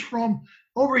Jones from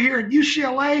over here at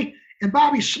UCLA, and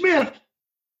Bobby Smith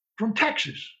from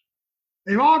Texas.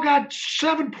 They've all got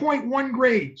 7.1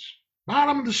 grades.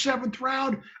 Bottom of the 7th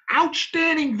round.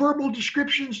 Outstanding verbal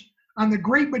descriptions on the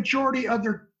great majority of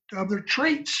their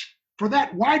traits for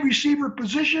that wide receiver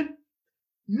position.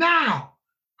 Now,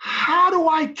 how do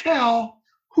I tell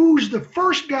who's the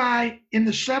first guy in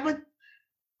the 7th,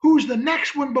 who's the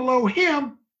next one below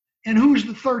him, and who's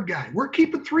the 3rd guy? We're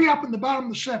keeping 3 up in the bottom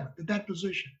of the 7th at that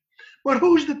position. But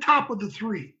who's the top of the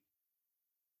 3?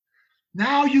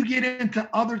 Now you get into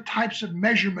other types of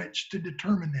measurements to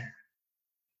determine that.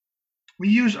 We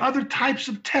use other types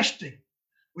of testing.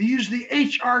 We use the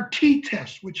HRT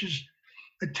test, which is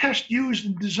a test used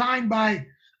and designed by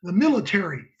the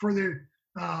military for their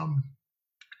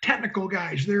technical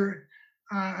guys.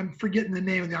 I'm forgetting the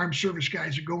name of the armed service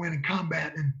guys that go in and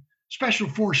combat and special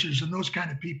forces and those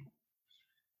kind of people.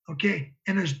 Okay,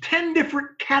 and there's 10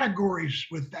 different categories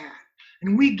with that.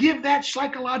 And we give that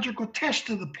psychological test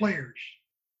to the players.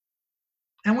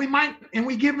 And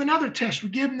we give them another test. We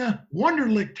give them the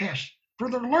Wonderlic test for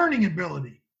their learning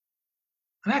ability.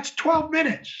 And that's 12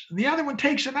 minutes. And the other one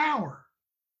takes an hour.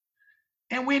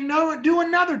 And we do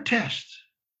another test.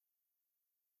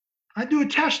 I do a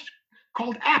test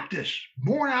called APTUS,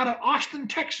 born out of Austin,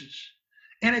 Texas.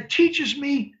 And it teaches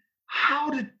me how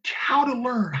to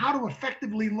learn, how to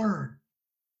effectively learn.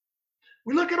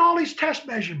 We look at all these test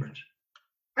measurements.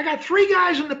 I got 3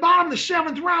 guys in the bottom of the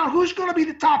 7th round. Who's going to be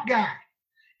the top guy?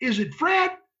 Is it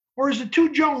Fred or is it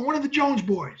one of the Jones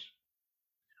boys?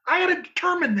 I got to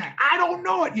determine that. I don't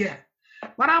know it yet.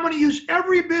 But I'm going to use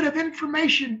every bit of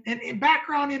information and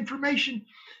background information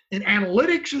and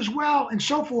analytics as well and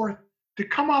so forth to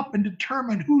come up and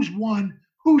determine who's 1,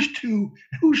 who's 2,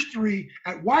 who's 3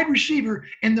 at wide receiver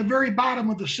in the very bottom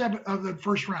of the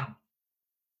 1st round.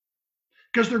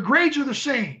 Because their grades are the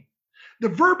same. The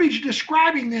verbiage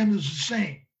describing them is the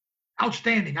same.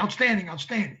 Outstanding, outstanding,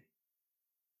 outstanding.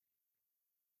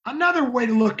 Another way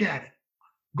to look at it,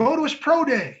 go to his pro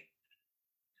day.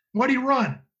 What'd he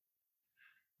run?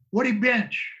 What he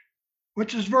bench?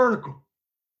 What's his vertical?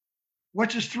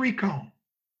 What's his 3-cone?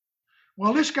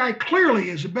 Well, this guy clearly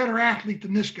is a better athlete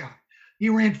than this guy. He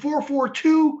ran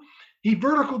 4.42. He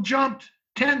vertical jumped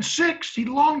 10.6. He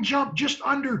long jumped just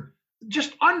under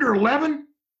 11.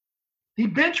 He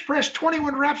bench pressed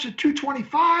 21 reps at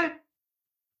 225,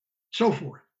 so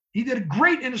forth. He did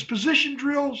great in his position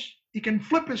drills. He can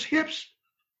flip his hips,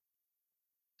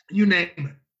 you name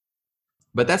it.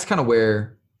 But that's kind of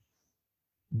where,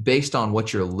 based on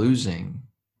what you're losing,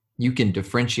 you can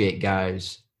differentiate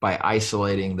guys by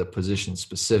isolating the position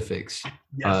specifics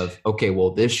of, okay,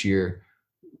 well, this year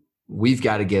we've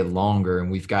got to get longer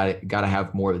and we've got to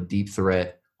have more of a deep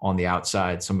threat on the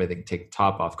outside, somebody that can take the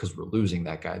top off because we're losing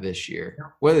that guy this year. Yeah.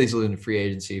 Whether he's losing free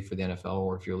agency for the NFL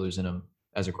or if you're losing him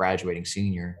as a graduating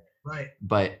senior. Right.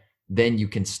 But then you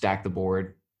can stack the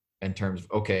board in terms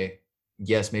of, okay,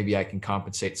 yes, maybe I can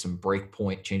compensate some break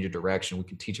point, change of direction. We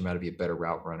can teach him how to be a better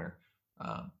route runner.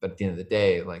 But at the end of the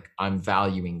day, like, I'm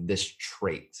valuing this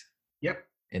trait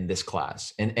in this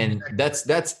class. And exactly.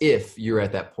 that's if you're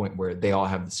at that point where they all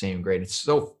have the same grade. It's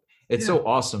so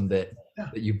awesome that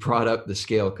you brought up the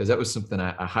scale, because that was something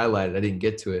I highlighted. I didn't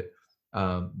get to it.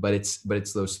 But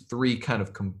it's those three kind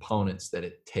of components that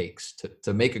it takes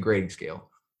to make a grading scale.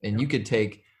 And you could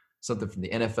take something from the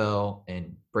NFL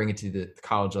and bring it to the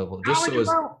college level, just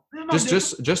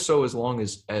so as long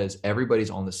as everybody's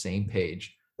on the same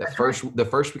page. The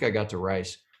first week I got to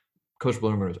Rice, Coach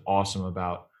Bloomberg was awesome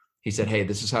about, he said, hey,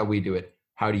 this is how we do it.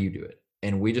 How do you do it?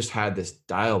 And we just had this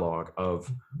dialogue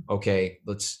of, okay,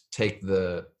 let's take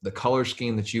the color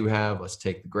scheme that you have. Let's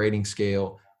take the grading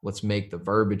scale. Let's make the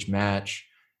verbiage match.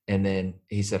 And then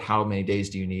he said, how many days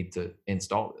do you need to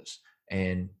install this?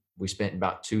 And we spent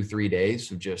about 2-3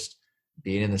 days of just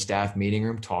being in the staff meeting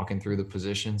room, talking through the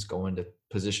positions, going to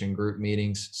position group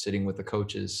meetings, sitting with the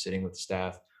coaches, sitting with the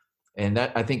staff. And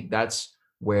I think that's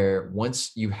where,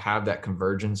 once you have that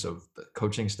convergence of the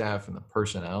coaching staff and the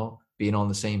personnel being on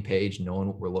the same page, knowing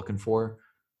what we're looking for,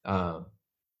 the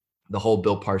whole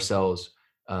Bill Parcells,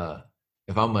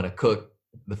 if I'm going to cook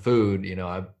the food,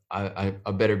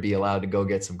 I better be allowed to go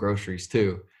get some groceries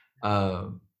too.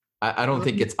 I don't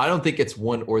think it's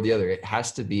one or the other. It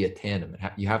has to be a tandem.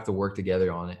 You have to work together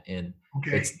on it. And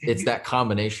it's that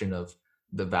combination of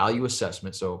the value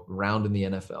assessment. So round in the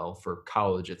NFL, for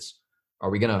college, are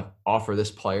we going to offer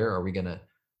this player? Are we going to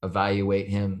evaluate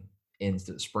him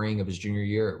into the spring of his junior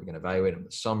year? Are we going to evaluate him in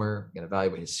the summer? Are we going to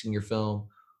evaluate his senior film?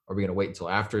 Are we going to wait until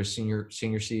after his senior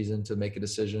season to make a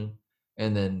decision?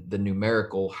 And then the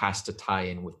numerical has to tie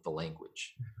in with the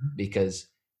language, because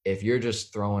if you're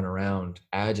just throwing around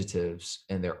adjectives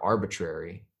and they're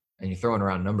arbitrary, and you're throwing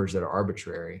around numbers that are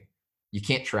arbitrary, you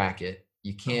can't track it.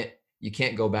 You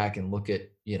can't go back and look at,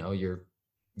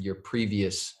 your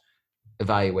previous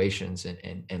evaluations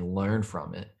and learn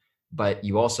from it. But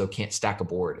you also can't stack a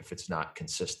board if it's not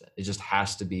consistent. It just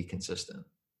has to be consistent.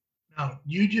 Now,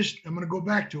 I'm going to go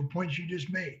back to a point you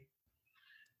just made.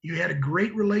 You had a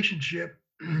great relationship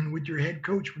with your head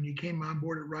coach when you came on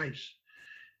board at Rice,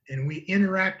 and we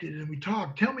interacted and we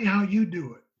talked. Tell me how you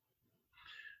do it.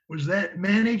 Was that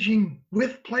managing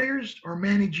with players, or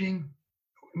managing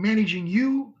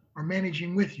you, or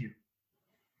managing with you?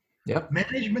 Yep.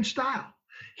 Management style.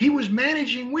 He was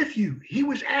managing with you. He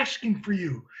was asking for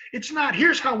you. It's not,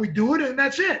 here's how we do it and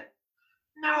that's it.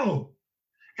 No.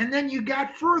 And then you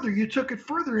got further. You took it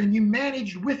further and you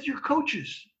managed with your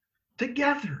coaches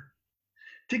together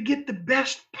to get the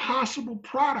best possible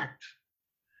product.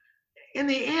 In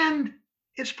the end,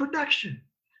 it's production.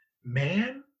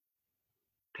 Man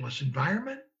plus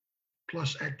environment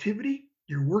plus activity.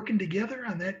 You're working together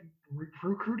on that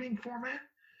recruiting format,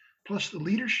 plus the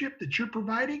leadership that you're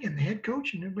providing and the head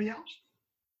coach and everybody else,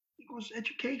 equals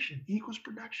education, equals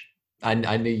production.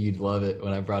 I knew you'd love it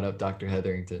when I brought up Dr.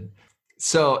 Hetherington.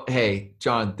 So, hey,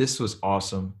 John, this was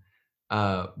awesome.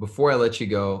 Before I let you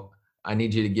go, I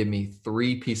need you to give me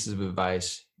 3 pieces of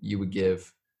advice you would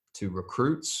give to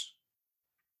recruits,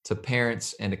 to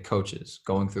parents, and to coaches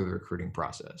going through the recruiting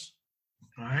process.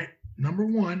 All right. Number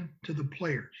 1, to the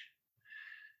players.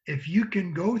 If you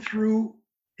can go through,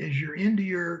 as you're into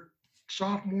your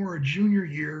sophomore or junior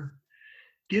year,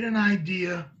 get an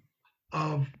idea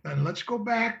of, and let's go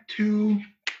back to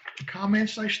the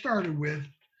comments I started with.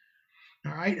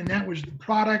 All right. And that was the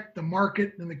product, the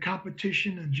market, and the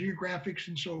competition and geographics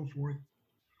and so forth.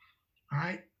 All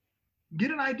right.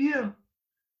 Get an idea.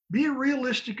 Be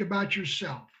realistic about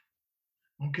yourself.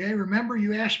 Okay. Remember,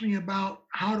 you asked me about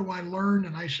how do I learn?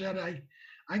 And I said,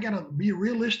 I got to be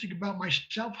realistic about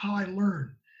myself, how I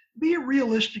learn. Be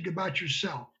realistic about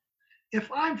yourself. If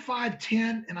I'm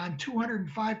 5'10" and I'm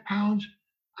 205 pounds,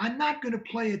 I'm not going to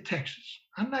play at Texas.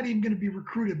 I'm not even going to be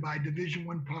recruited by Division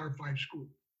I Power 5 school.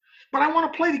 But I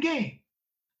want to play the game.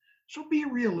 So be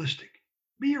realistic.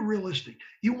 Be realistic.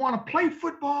 You want to play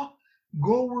football?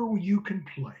 Go where you can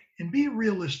play and be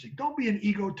realistic. Don't be an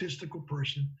egotistical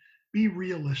person. Be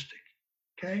realistic.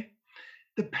 Okay?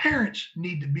 The parents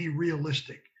need to be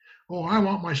realistic. Oh, I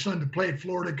want my son to play at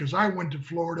Florida because I went to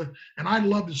Florida and I'd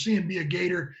love to see him be a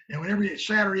Gator. And every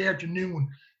Saturday afternoon when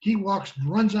he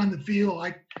runs on the field,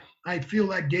 I feel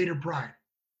that Gator pride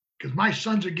because my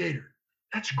son's a Gator.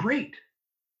 That's great.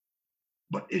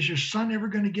 But is your son ever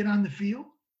going to get on the field?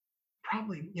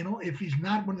 Probably, if he's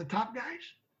not one of the top guys.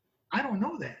 I don't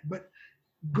know that. But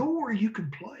go where you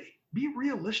can play. Be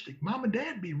realistic. Mom and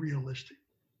dad, be realistic.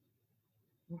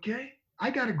 Okay? I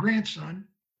got a grandson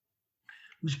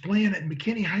who's playing at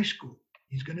McKinney High School.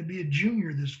 He's going to be a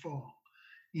junior this fall.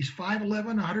 He's 5'11",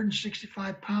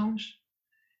 165 pounds,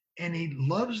 and he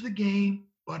loves the game,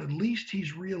 but at least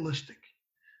he's realistic.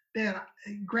 Dad,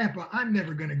 Grandpa, I'm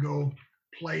never going to go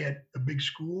play at a big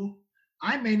school.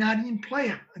 I may not even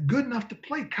play good enough to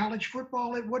play college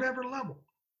football at whatever level.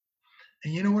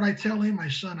 And you know what I tell him? My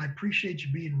son, I appreciate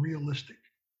you being realistic.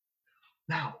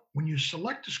 Now, when you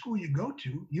select the school you go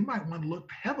to, you might want to look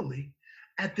heavily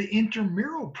at the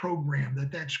intramural program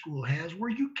that school has where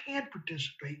you can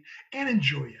participate and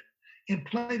enjoy it and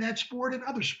play that sport and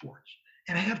other sports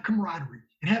and have camaraderie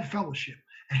and have fellowship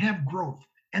and have growth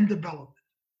and development.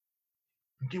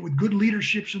 Okay, with good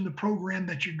leaderships in the program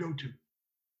that you go to.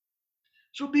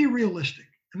 So be realistic.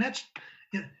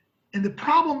 And the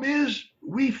problem is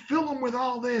we fill them with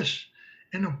all this.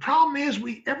 And the problem is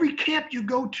every camp you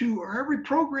go to or every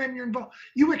program you're involved,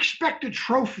 you expect a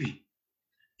trophy.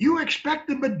 You expect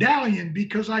a medallion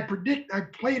because I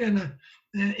played in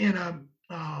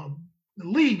a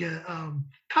league, a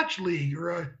touch league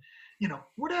or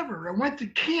whatever. I went to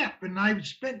camp and I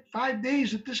spent 5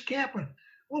 days at this camp and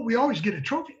we always get a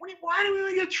trophy. Why do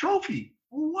we get a trophy?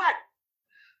 What?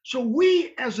 So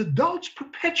we as adults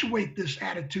perpetuate this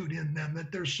attitude in them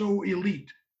that they're so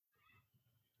elite.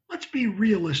 Let's be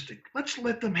realistic. Let's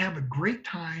let them have a great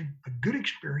time, a good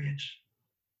experience,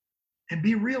 and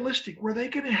be realistic where they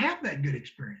can have that good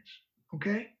experience.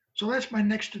 Okay? So that's my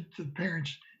next to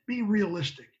parents. Be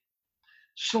realistic.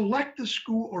 Select the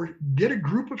school or get a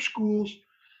group of schools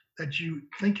that you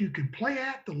think you can play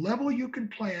at, the level you can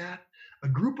play at, a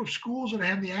group of schools that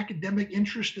have the academic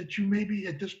interest that you may be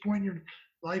at this point in your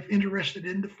life interested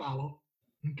in to follow.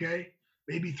 Okay?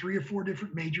 Maybe 3 or 4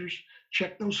 different majors.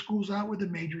 Check those schools out where the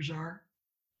majors are.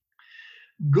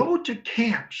 Go to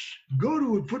camps. Go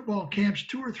to football camps,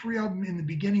 2 or 3 of them in the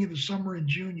beginning of the summer in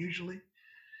June usually,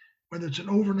 whether it's an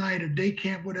overnight or day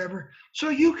camp, whatever, so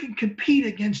you can compete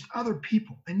against other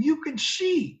people and you can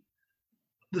see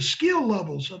the skill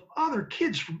levels of other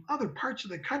kids from other parts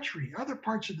of the country, other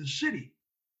parts of the city.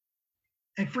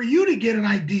 And for you to get an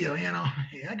idea,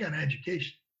 hey, I got an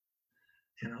education.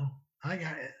 I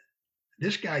got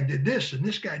this guy did this and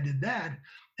this guy did that.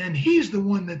 And he's the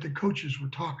one that the coaches were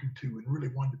talking to and really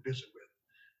wanted to visit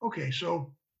with. Okay,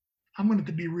 so I'm going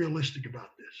to be realistic about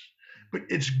this. But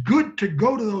it's good to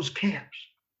go to those camps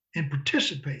and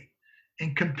participate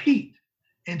and compete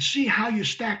and see how you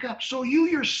stack up so you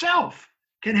yourself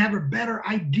can have a better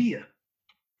idea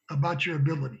about your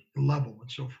ability, level,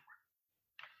 and so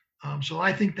forth. So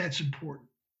I think that's important.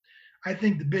 I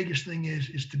think the biggest thing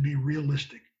is to be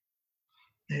realistic.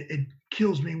 It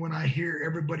kills me when I hear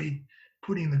everybody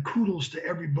putting the kudos to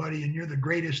everybody and you're the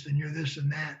greatest and you're this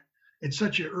and that at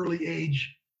such an early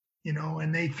age,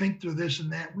 and they think they're this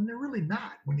and that when they're really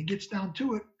not. When it gets down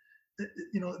to it,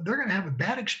 they're going to have a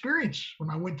bad experience when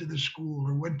I went to this school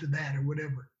or went to that or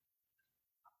whatever.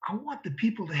 I want the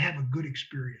people to have a good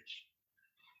experience.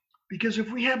 Because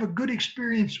if we have a good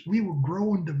experience, we will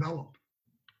grow and develop.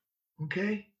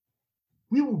 Okay?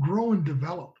 We will grow and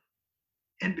develop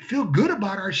and feel good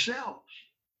about ourselves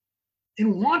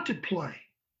and want to play.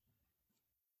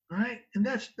 All right? And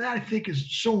that I think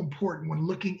is so important when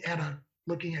looking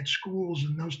at schools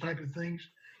and those type of things.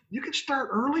 You can start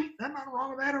early. There's nothing wrong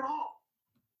with that at all.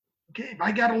 Okay? If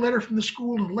I got a letter from the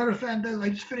school and the letter said I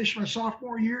just finished my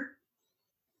sophomore year.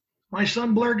 My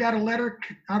son Blair got a letter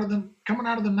coming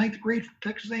out of the 9th grade from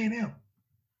Texas A&M.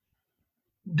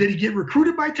 Did he get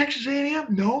recruited by Texas A&M?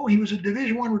 No, he was a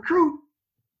Division I recruit,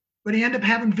 but he ended up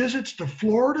having visits to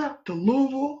Florida, to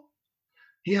Louisville.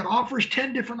 He had offers,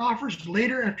 10 different offers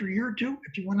later after a year or two,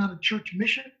 if he went on a church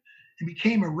mission and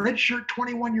became a redshirt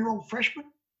 21-year-old freshman.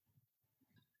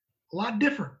 A lot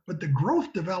different, but the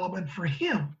growth development for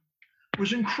him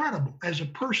was incredible as a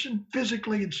person,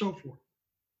 physically and so forth.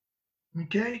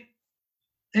 Okay?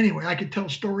 Anyway, I could tell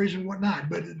stories and whatnot.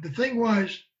 But the thing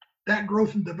was, that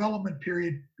growth and development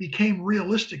period became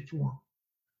realistic for him.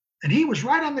 And he was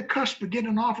right on the cusp of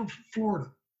getting an offer from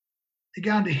Florida. It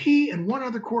got to he and one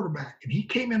other quarterback. And he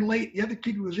came in late. The other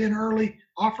kid was in early,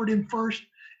 offered him first.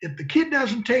 If the kid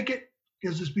doesn't take it,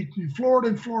 because it's between Florida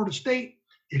and Florida State,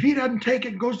 if he doesn't take it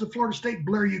and goes to Florida State,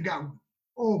 Blair, you got one.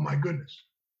 Oh, my goodness.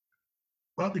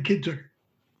 Well, the kid took it.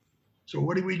 So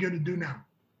what are we going to do now?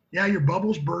 Yeah, your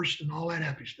bubbles burst and all that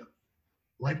happy stuff.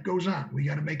 Life goes on. We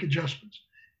got to make adjustments.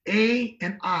 A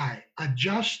and I,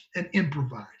 adjust and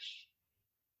improvise.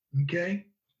 Okay?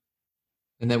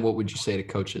 And then what would you say to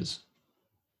coaches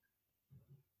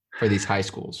for these high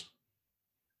schools?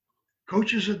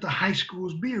 Coaches at the high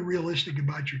schools, be realistic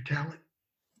about your talent.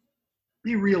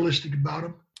 Be realistic about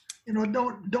them. You know,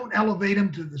 don't elevate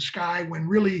them to the sky when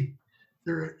really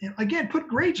they're, again, put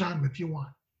grades on them if you want.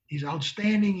 He's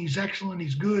outstanding, he's excellent,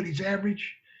 he's good, he's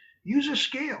average. Use a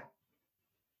scale.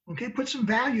 Okay, put some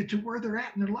value to where they're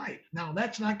at in their life. Now,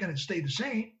 that's not going to stay the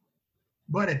same,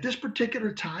 but at this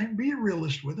particular time, be a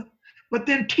realist with them. But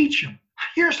then teach them.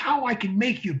 Here's how I can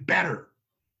make you better.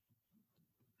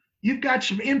 You've got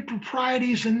some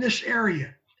improprieties in this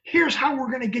area. Here's how we're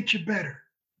going to get you better.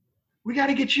 We got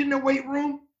to get you in the weight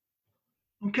room,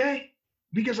 okay?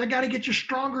 Because I got to get you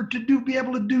stronger to be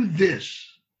able to do this.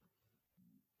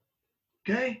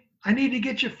 Okay? I need to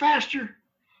get you faster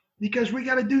because we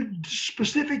got to do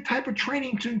specific type of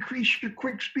training to increase your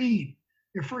quick speed,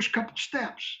 your first couple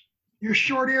steps, your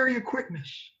short area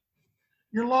quickness,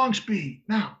 your long speed.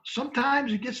 Now,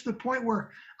 sometimes it gets to the point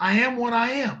where I am what I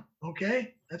am,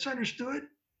 okay? That's understood.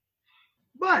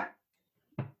 But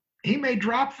he may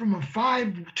drop from a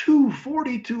 5.2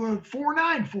 40 to a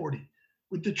 4.9 40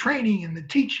 with the training and the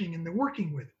teaching and the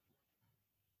working with it.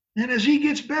 And as he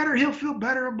gets better, he'll feel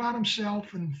better about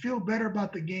himself and feel better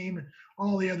about the game and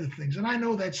all the other things. And I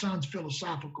know that sounds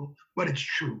philosophical, but it's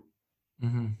true.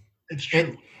 Mm-hmm. It's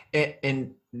true.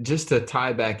 And just to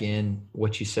tie back in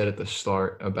what you said at the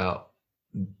start about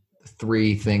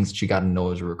 3 things that you got to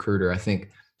know as a recruiter, I think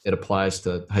it applies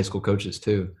to high school coaches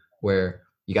too, where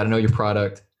you got to know your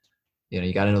product. You know,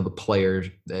 you got to know the players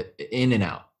that in and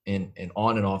out and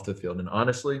on and off the field. And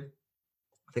honestly,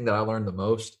 I think that I learned the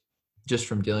most just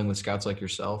from dealing with scouts like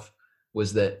yourself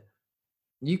was that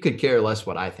you could care less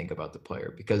what I think about the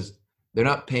player because they're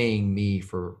not paying me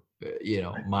for,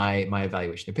 my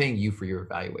evaluation. They're paying you for your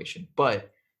evaluation,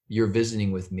 but you're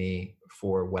visiting with me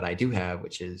for what I do have,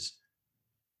 which is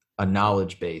a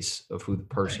knowledge base of who the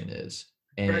person is.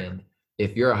 And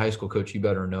if you're a high school coach, you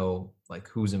better know like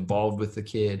who's involved with the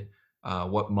kid,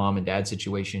 what mom and dad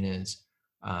situation is.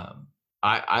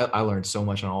 I learned so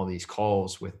much on all these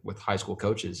calls with high school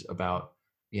coaches about,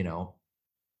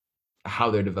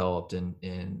 how they're developed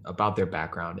and about their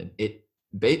background. And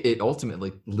it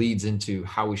ultimately leads into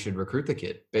how we should recruit the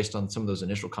kid based on some of those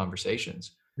initial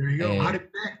conversations. There you go. And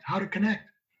how to connect.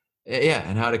 Yeah.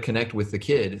 And how to connect with the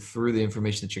kid through the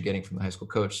information that you're getting from the high school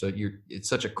coach. So it's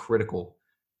such a critical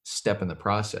step in the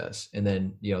process. And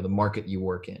then, the market you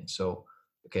work in. So,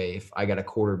 okay, if I got a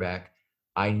quarterback,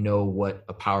 I know what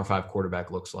a Power 5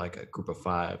 quarterback looks like, a Group of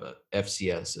 5, a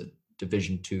FCS, a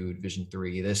Division 2, Division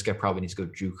 3. This guy probably needs to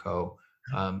go JUCO.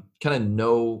 Kind of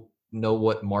know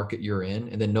what market you're in,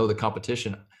 and then know the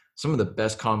competition. Some of the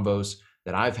best convos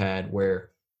that I've had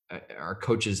where are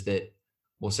coaches that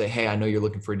will say, "Hey, I know you're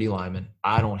looking for a D lineman.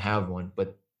 I don't have one,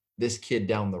 but this kid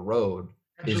down the road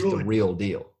is the real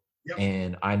deal,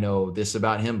 and I know this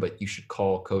about him. But you should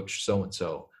call Coach so and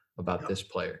so about this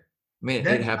player." I mean,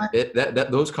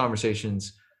 those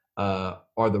conversations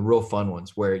are the real fun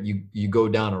ones where you go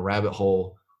down a rabbit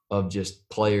hole of just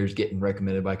players getting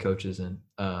recommended by coaches. And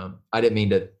I didn't mean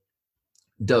to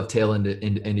dovetail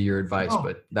into your advice,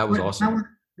 but that was awesome.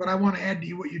 But I want to add to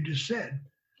you what you just said.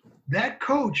 That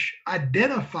coach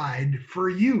identified for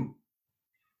you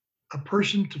a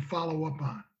person to follow up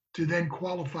on, to then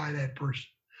qualify that person.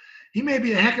 He may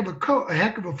be a heck of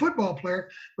a football player,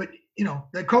 but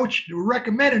the coach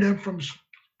recommended him from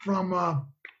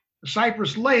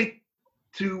Cypress Lake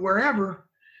to wherever,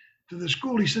 to the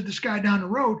school. He said, this guy down the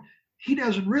road, he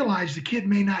doesn't realize the kid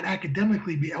may not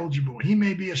academically be eligible. He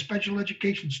may be a special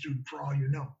education student for all you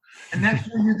know. And that's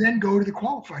where you then go to the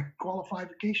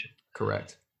qualification.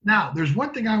 Correct. Now, there's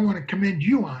one thing I want to commend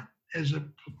you on as a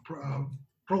pro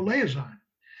liaison.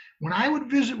 When I would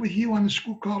visit with you on the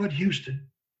school call at Houston,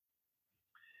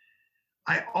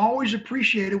 I always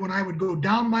appreciated when I would go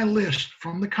down my list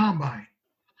from the combine.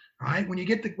 All right, when you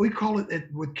get we call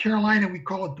it with Carolina, we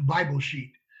call it the Bible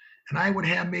sheet. And I would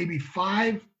have maybe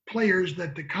 5 players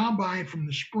that the combine from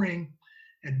the spring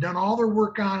had done all their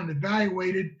work on and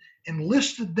evaluated and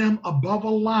listed them above a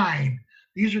line.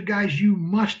 These are guys you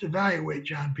must evaluate,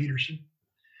 John Peterson.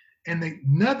 And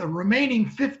the remaining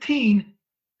 15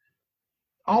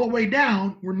 all the way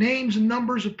down were names and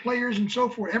numbers of players and so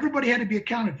forth. Everybody had to be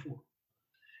accounted for.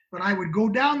 But I would go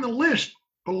down the list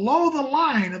below the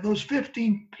line of those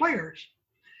 15 players,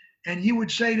 and you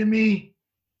would say to me,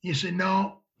 you say,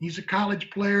 no, he's a college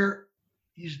player.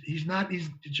 He's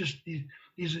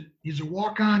a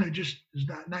walk-on who just is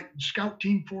not scout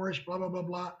team for us, blah, blah, blah,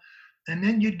 blah. And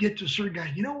then you'd get to certain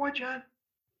guys. You know what, John?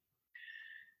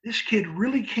 This kid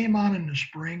really came on in the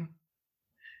spring.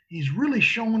 He's really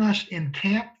shown us in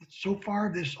camp so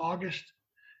far this August,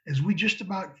 as we just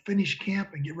about finish camp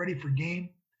and get ready for game.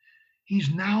 He's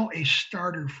now a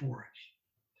starter for us.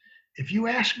 If you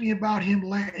asked me about him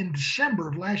in December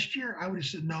of last year, I would have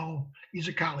said, no, he's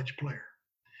a college player.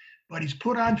 But he's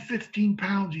put on 15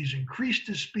 pounds. He's increased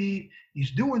his speed.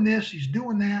 He's doing this. He's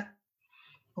doing that.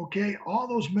 Okay, all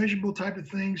those measurable type of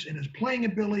things. And his playing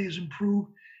ability has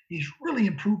improved. He's really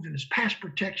improved in his pass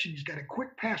protection. He's got a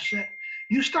quick pass set.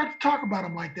 You start to talk about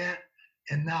him like that,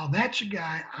 and now that's a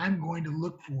guy I'm going to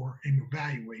look for and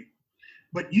evaluate.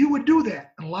 But you would do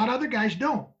that, and a lot of other guys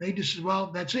don't. They just say,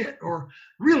 well, that's it. Or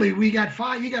really, we got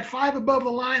 5. You got 5 above the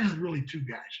line, and there's really 2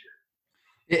 guys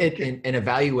here. And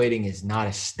evaluating is not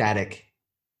a static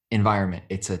environment.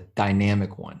 It's a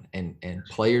dynamic one. And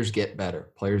players get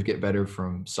better. Players get better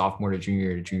from sophomore to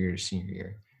junior to senior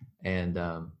year. And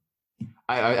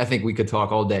I think we could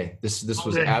talk all day. This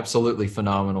was absolutely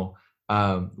phenomenal.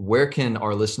 Where can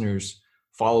our listeners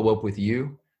follow up with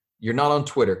you? You're not on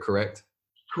Twitter, correct?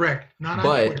 Correct. Not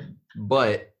on Twitter.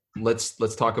 But let's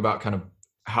talk about kind of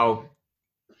how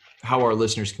our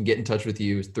listeners can get in touch with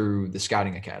you through the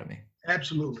Scouting Academy.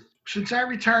 Absolutely. Since I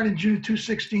retired in June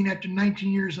 2016 after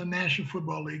 19 years in the National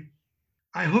Football League,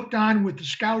 I hooked on with the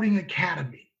Scouting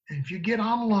Academy. And if you get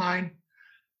online,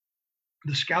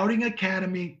 the Scouting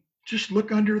Academy, just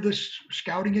look under the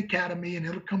Scouting Academy and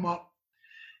it'll come up.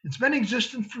 It's been in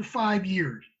existence for 5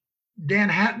 years. Dan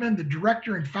Hatman, the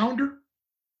director and founder,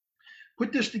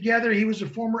 put this together. He was a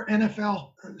former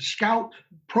NFL scout,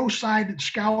 pro-sided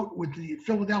scout with the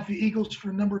Philadelphia Eagles for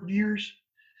a number of years.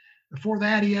 Before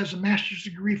that, he has a master's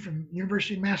degree from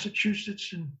University of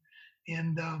Massachusetts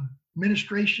in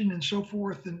administration and so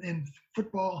forth, and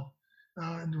football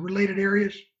and related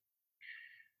areas.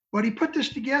 But he put this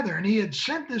together, and he had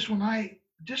sent this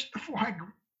just before I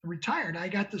retired. I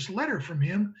got this letter from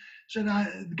him. Said,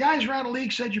 the guys around the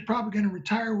league said you're probably going to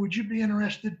retire. Would you be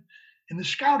interested in the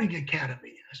Scouting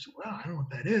Academy? I said, well, I don't know what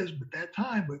that is, but that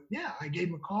time. But yeah, I gave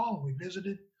him a call and we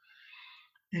visited.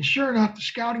 And sure enough, the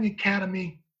Scouting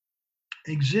Academy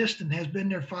exists and has been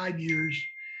there 5 years.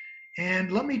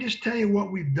 And let me just tell you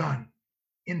what we've done.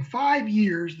 In 5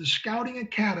 years, the Scouting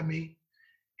Academy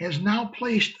has now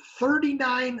placed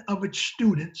 39 of its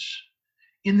students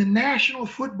in the National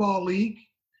Football League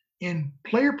in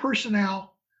player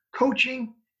personnel,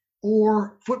 coaching,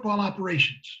 or football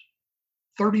operations.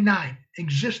 39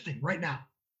 existing right now.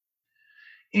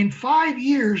 In 5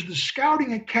 years, the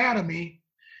Scouting Academy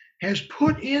has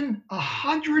put in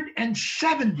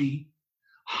 170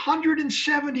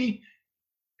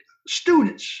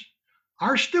 students,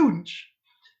 our students,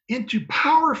 into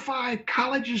Power 5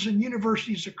 colleges and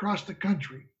universities across the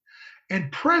country,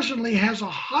 and presently has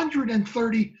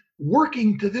 130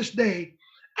 working to this day,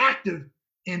 active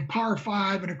in Power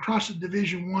 5 and across the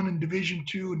Division I and Division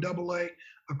II and AA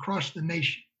across the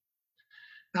nation.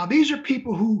 Now, these are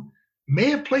people who may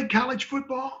have played college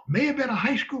football, may have been a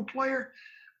high school player.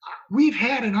 We've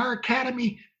had in our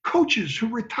academy coaches who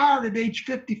retired at age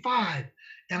 55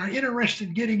 and are interested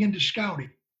in getting into scouting.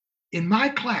 In my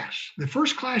class, the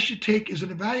first class you take is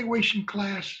an evaluation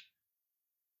class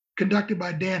conducted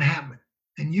by Dan Hatman,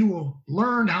 and you will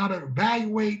learn how to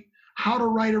evaluate, how to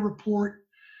write a report.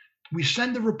 We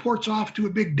send the reports off to a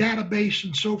big database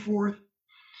and so forth.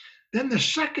 Then the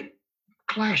second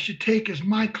class you take is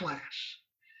my class,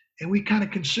 and we kind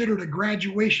of consider it a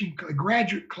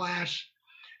graduate class,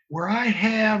 where I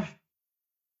have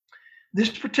this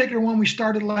particular one we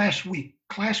started last week.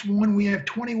 Class 1, we have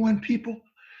 21 people.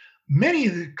 Many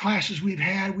of the classes we've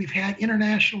had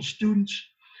international students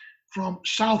from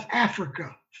South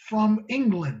Africa, from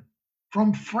England,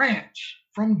 from France,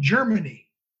 from Germany,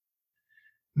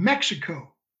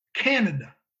 Mexico,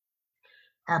 Canada,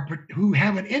 who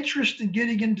have an interest in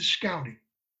getting into scouting.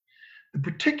 The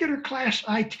particular class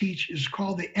I teach is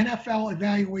called the NFL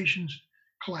Evaluations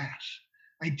class.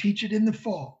 I teach it in the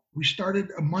fall. We started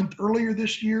a month earlier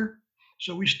this year.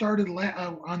 So we started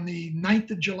on the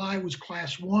 9th of July was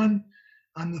class 1.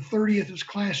 On the 30th is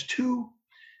class 2.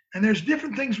 And there's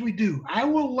different things we do. I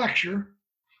will lecture,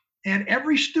 and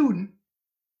every student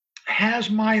has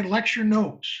my lecture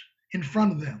notes in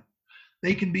front of them.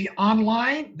 They can be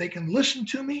online, they can listen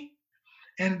to me,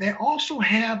 and they also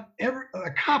have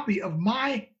a copy of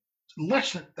my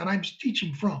lesson that I'm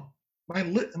teaching from,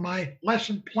 my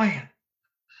lesson plan.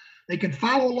 They can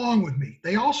follow along with me.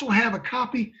 They also have a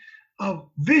copy of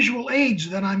visual aids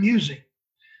that I'm using.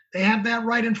 They have that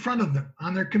right in front of them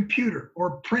on their computer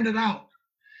or printed out.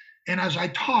 And as I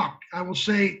talk, I will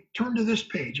say, turn to this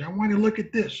page. I want to look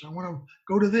at this. I want to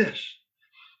go to this.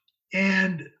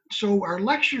 And so our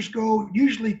lectures go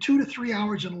usually 2 to 3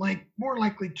 hours in length, more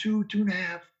likely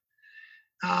 2.5.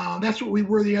 That's what we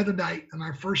were the other night in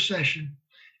our first session.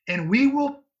 And we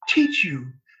will teach you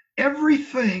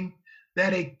everything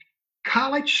that a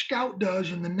college scout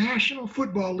does in the National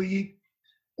Football League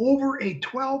over a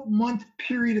 12-month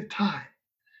period of time.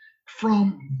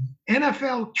 From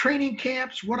NFL training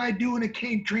camps, what I do in a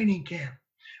training camp.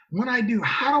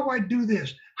 How do I do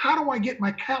this? How do I get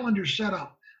my calendar set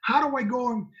up? How do I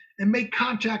go and make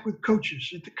contact with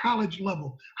coaches at the college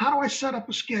level? How do I set up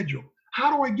a schedule?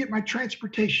 How do I get my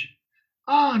transportation?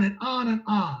 On and on and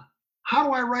on. How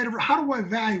do I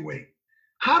evaluate?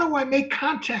 How do I make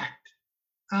contact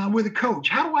with a coach?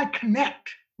 How do I connect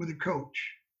with a coach,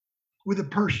 with a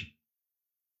person,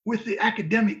 with the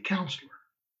academic counselor,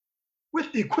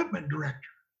 with the equipment director,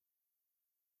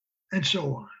 and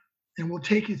so on? And we'll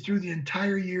take you through the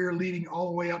entire year, leading all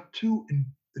the way up to and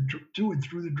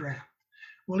through the draft.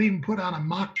 We'll even put on a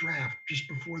mock draft just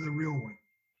before the real one.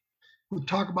 We'll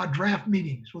talk about draft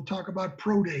meetings. We'll talk about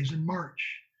pro days in March.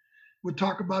 We'll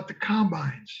talk about the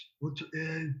combines.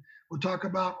 We'll talk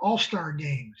about all-star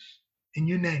games, and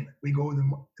you name it. We go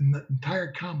in the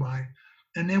entire combine,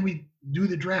 and then we do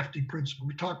the drafting principle.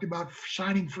 We talked about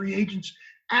signing free agents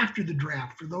after the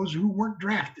draft for those who weren't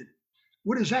drafted.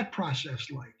 What is that process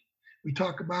like? We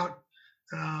talk about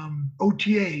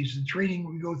OTAs, the training.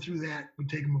 We go through that. We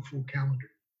take them a full calendar.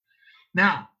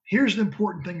 Now, here's the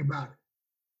important thing about it.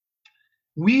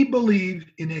 We believe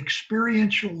in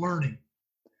experiential learning.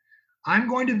 I'm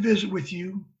going to visit with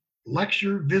you,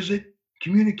 lecture, visit,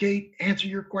 communicate, answer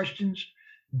your questions,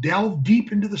 delve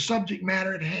deep into the subject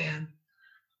matter at hand.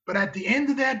 But at the end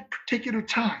of that particular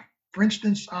time, for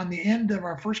instance, on the end of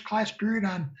our first class period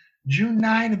on June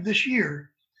 9 of this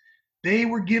year, they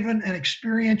were given an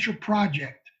experiential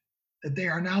project that they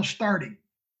are now starting.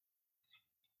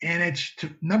 And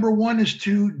number one is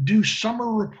to do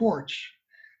summer reports.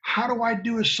 How do I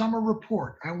do a summer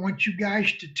report? I want you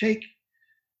guys to take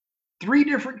 3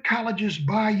 different colleges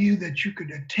by you that you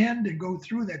could attend and go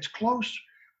through that's close,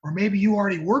 or maybe you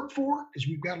already work for, because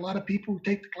we've got a lot of people who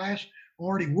take the class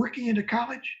already working into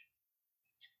college.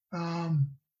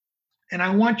 And I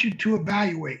want you to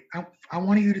evaluate. I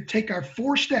want you to take our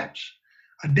 4 steps: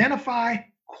 identify,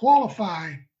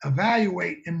 qualify,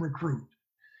 evaluate, and recruit.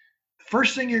 The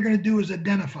first thing you're going to do is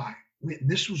identify.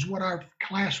 This was what our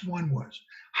class 1 was.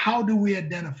 How do we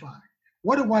identify?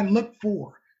 What do I look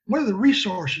for? What are the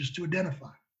resources to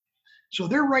identify? So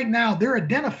they're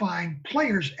identifying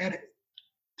players at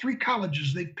 3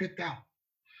 colleges they've picked out.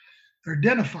 They're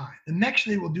identifying. The next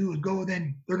they will do is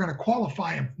they're going to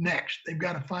qualify them next. They've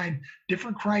got to find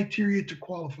different criteria to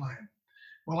qualify them.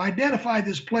 Well, I identified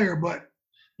this player, but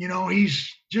he's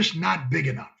just not big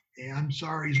enough. I'm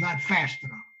sorry, he's not fast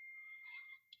enough.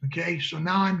 Okay, so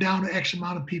now I'm down to X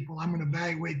amount of people. I'm going to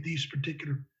evaluate these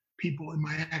particular people in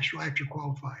my actual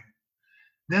qualifying.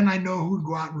 Then I know who to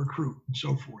go out and recruit and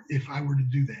so forth if I were to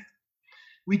do that.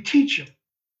 We teach them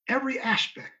every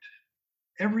aspect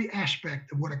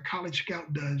of what a college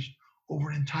scout does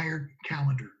over an entire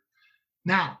calendar.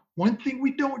 Now, one thing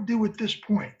we don't do at this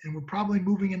point, and we're probably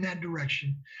moving in that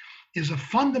direction, is a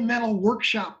fundamental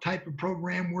workshop type of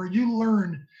program where you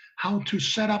learn how to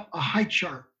set up a height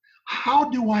chart. How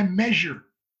do I measure?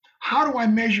 How do I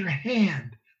measure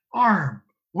hand, arm,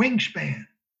 wingspan?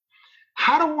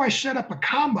 How do I set up a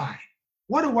combine?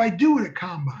 What do I do at a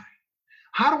combine?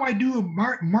 How do I do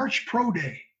a March Pro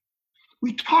Day?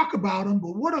 We talk about them,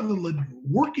 but what are the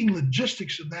working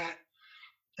logistics of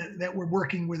that we're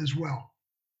working with as well?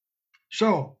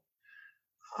 So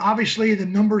obviously the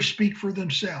numbers speak for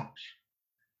themselves.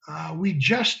 We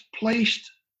just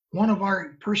placed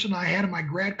person I had in my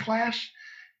grad class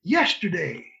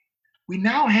yesterday. We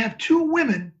now have 2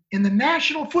 women in the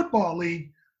National Football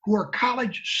League who are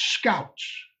college scouts.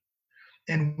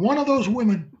 And one of those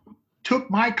women took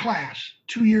my class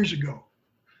 2 years ago.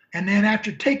 And then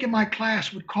after taking my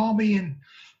class would call me and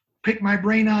pick my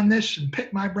brain on this and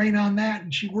pick my brain on that.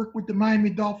 And she worked with the Miami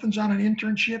Dolphins on an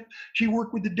internship. She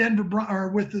worked with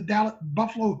the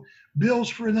Buffalo bills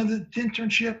for another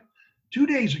internship. 2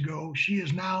 days ago, she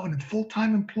is now a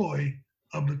full-time employee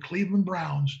of the Cleveland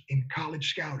Browns in college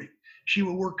scouting. She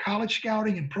will work college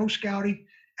scouting and pro scouting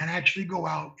and actually go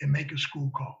out and make a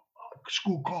school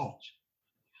calls.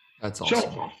 That's awesome.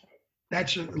 So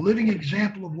that's a living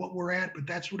example of what we're at, but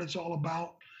that's what it's all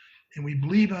about. And we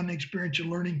believe on the experiential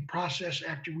learning process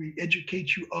after we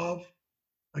educate you of.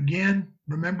 Again,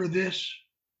 remember this,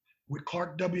 what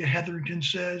Clark W. Hetherington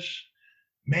says,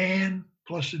 man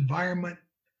plus environment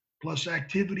plus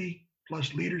activity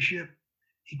plus leadership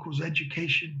equals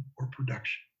education or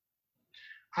production.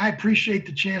 I appreciate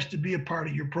the chance to be a part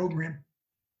of your program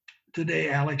today,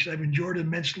 Alex. I've enjoyed it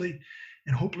immensely,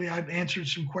 and hopefully I've answered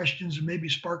some questions and maybe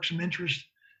sparked some interest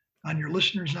on your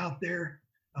listeners out there.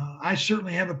 I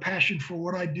certainly have a passion for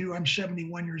what I do. I'm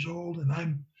 71 years old, and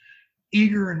I'm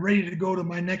eager and ready to go to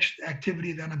my next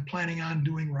activity that I'm planning on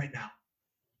doing right now.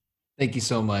 Thank you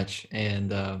so much.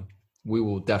 And we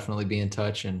will definitely be in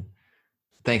touch. And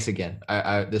thanks again.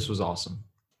 This was awesome.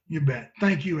 You bet.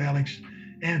 Thank you, Alex.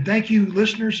 And thank you,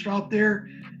 listeners out there.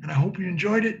 And I hope you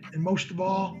enjoyed it. And most of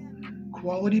all,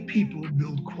 quality people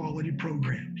build quality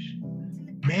programs.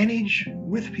 Manage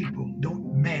with people.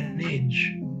 Don't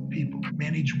manage people.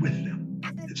 Manage with them.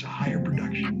 It's a higher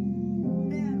production.